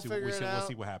 We'll figure it out. We'll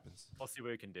see what happens. We'll see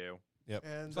what we can do.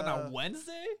 And It's on a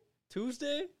Wednesday,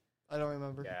 Tuesday, I don't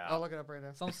remember. Yeah. I'll look it up right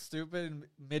now. some stupid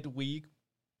midweek.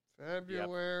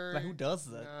 February. Like who does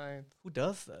that? 9th. Who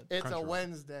does that? It's a Crunchyroll.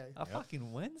 Wednesday. A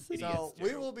fucking Wednesday. Idiots So do.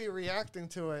 we will be reacting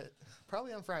to it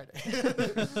probably on Friday.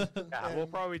 Yeah, we'll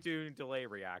probably do delay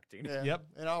reacting. Yeah. Yep.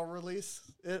 And I'll release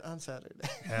it on Saturday.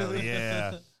 Hell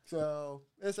yeah. So,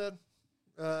 as I said,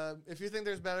 if you think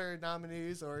there's better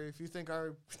nominees or if you think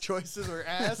our choices are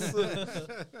ass,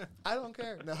 I don't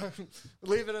care. No,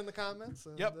 leave it in the comments.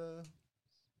 And, Yep.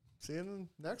 See you in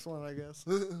the next one, I guess.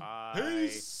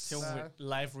 Till we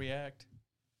live react.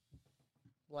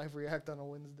 Live react on a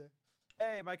Wednesday.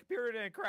 Hey, my computer didn't crash.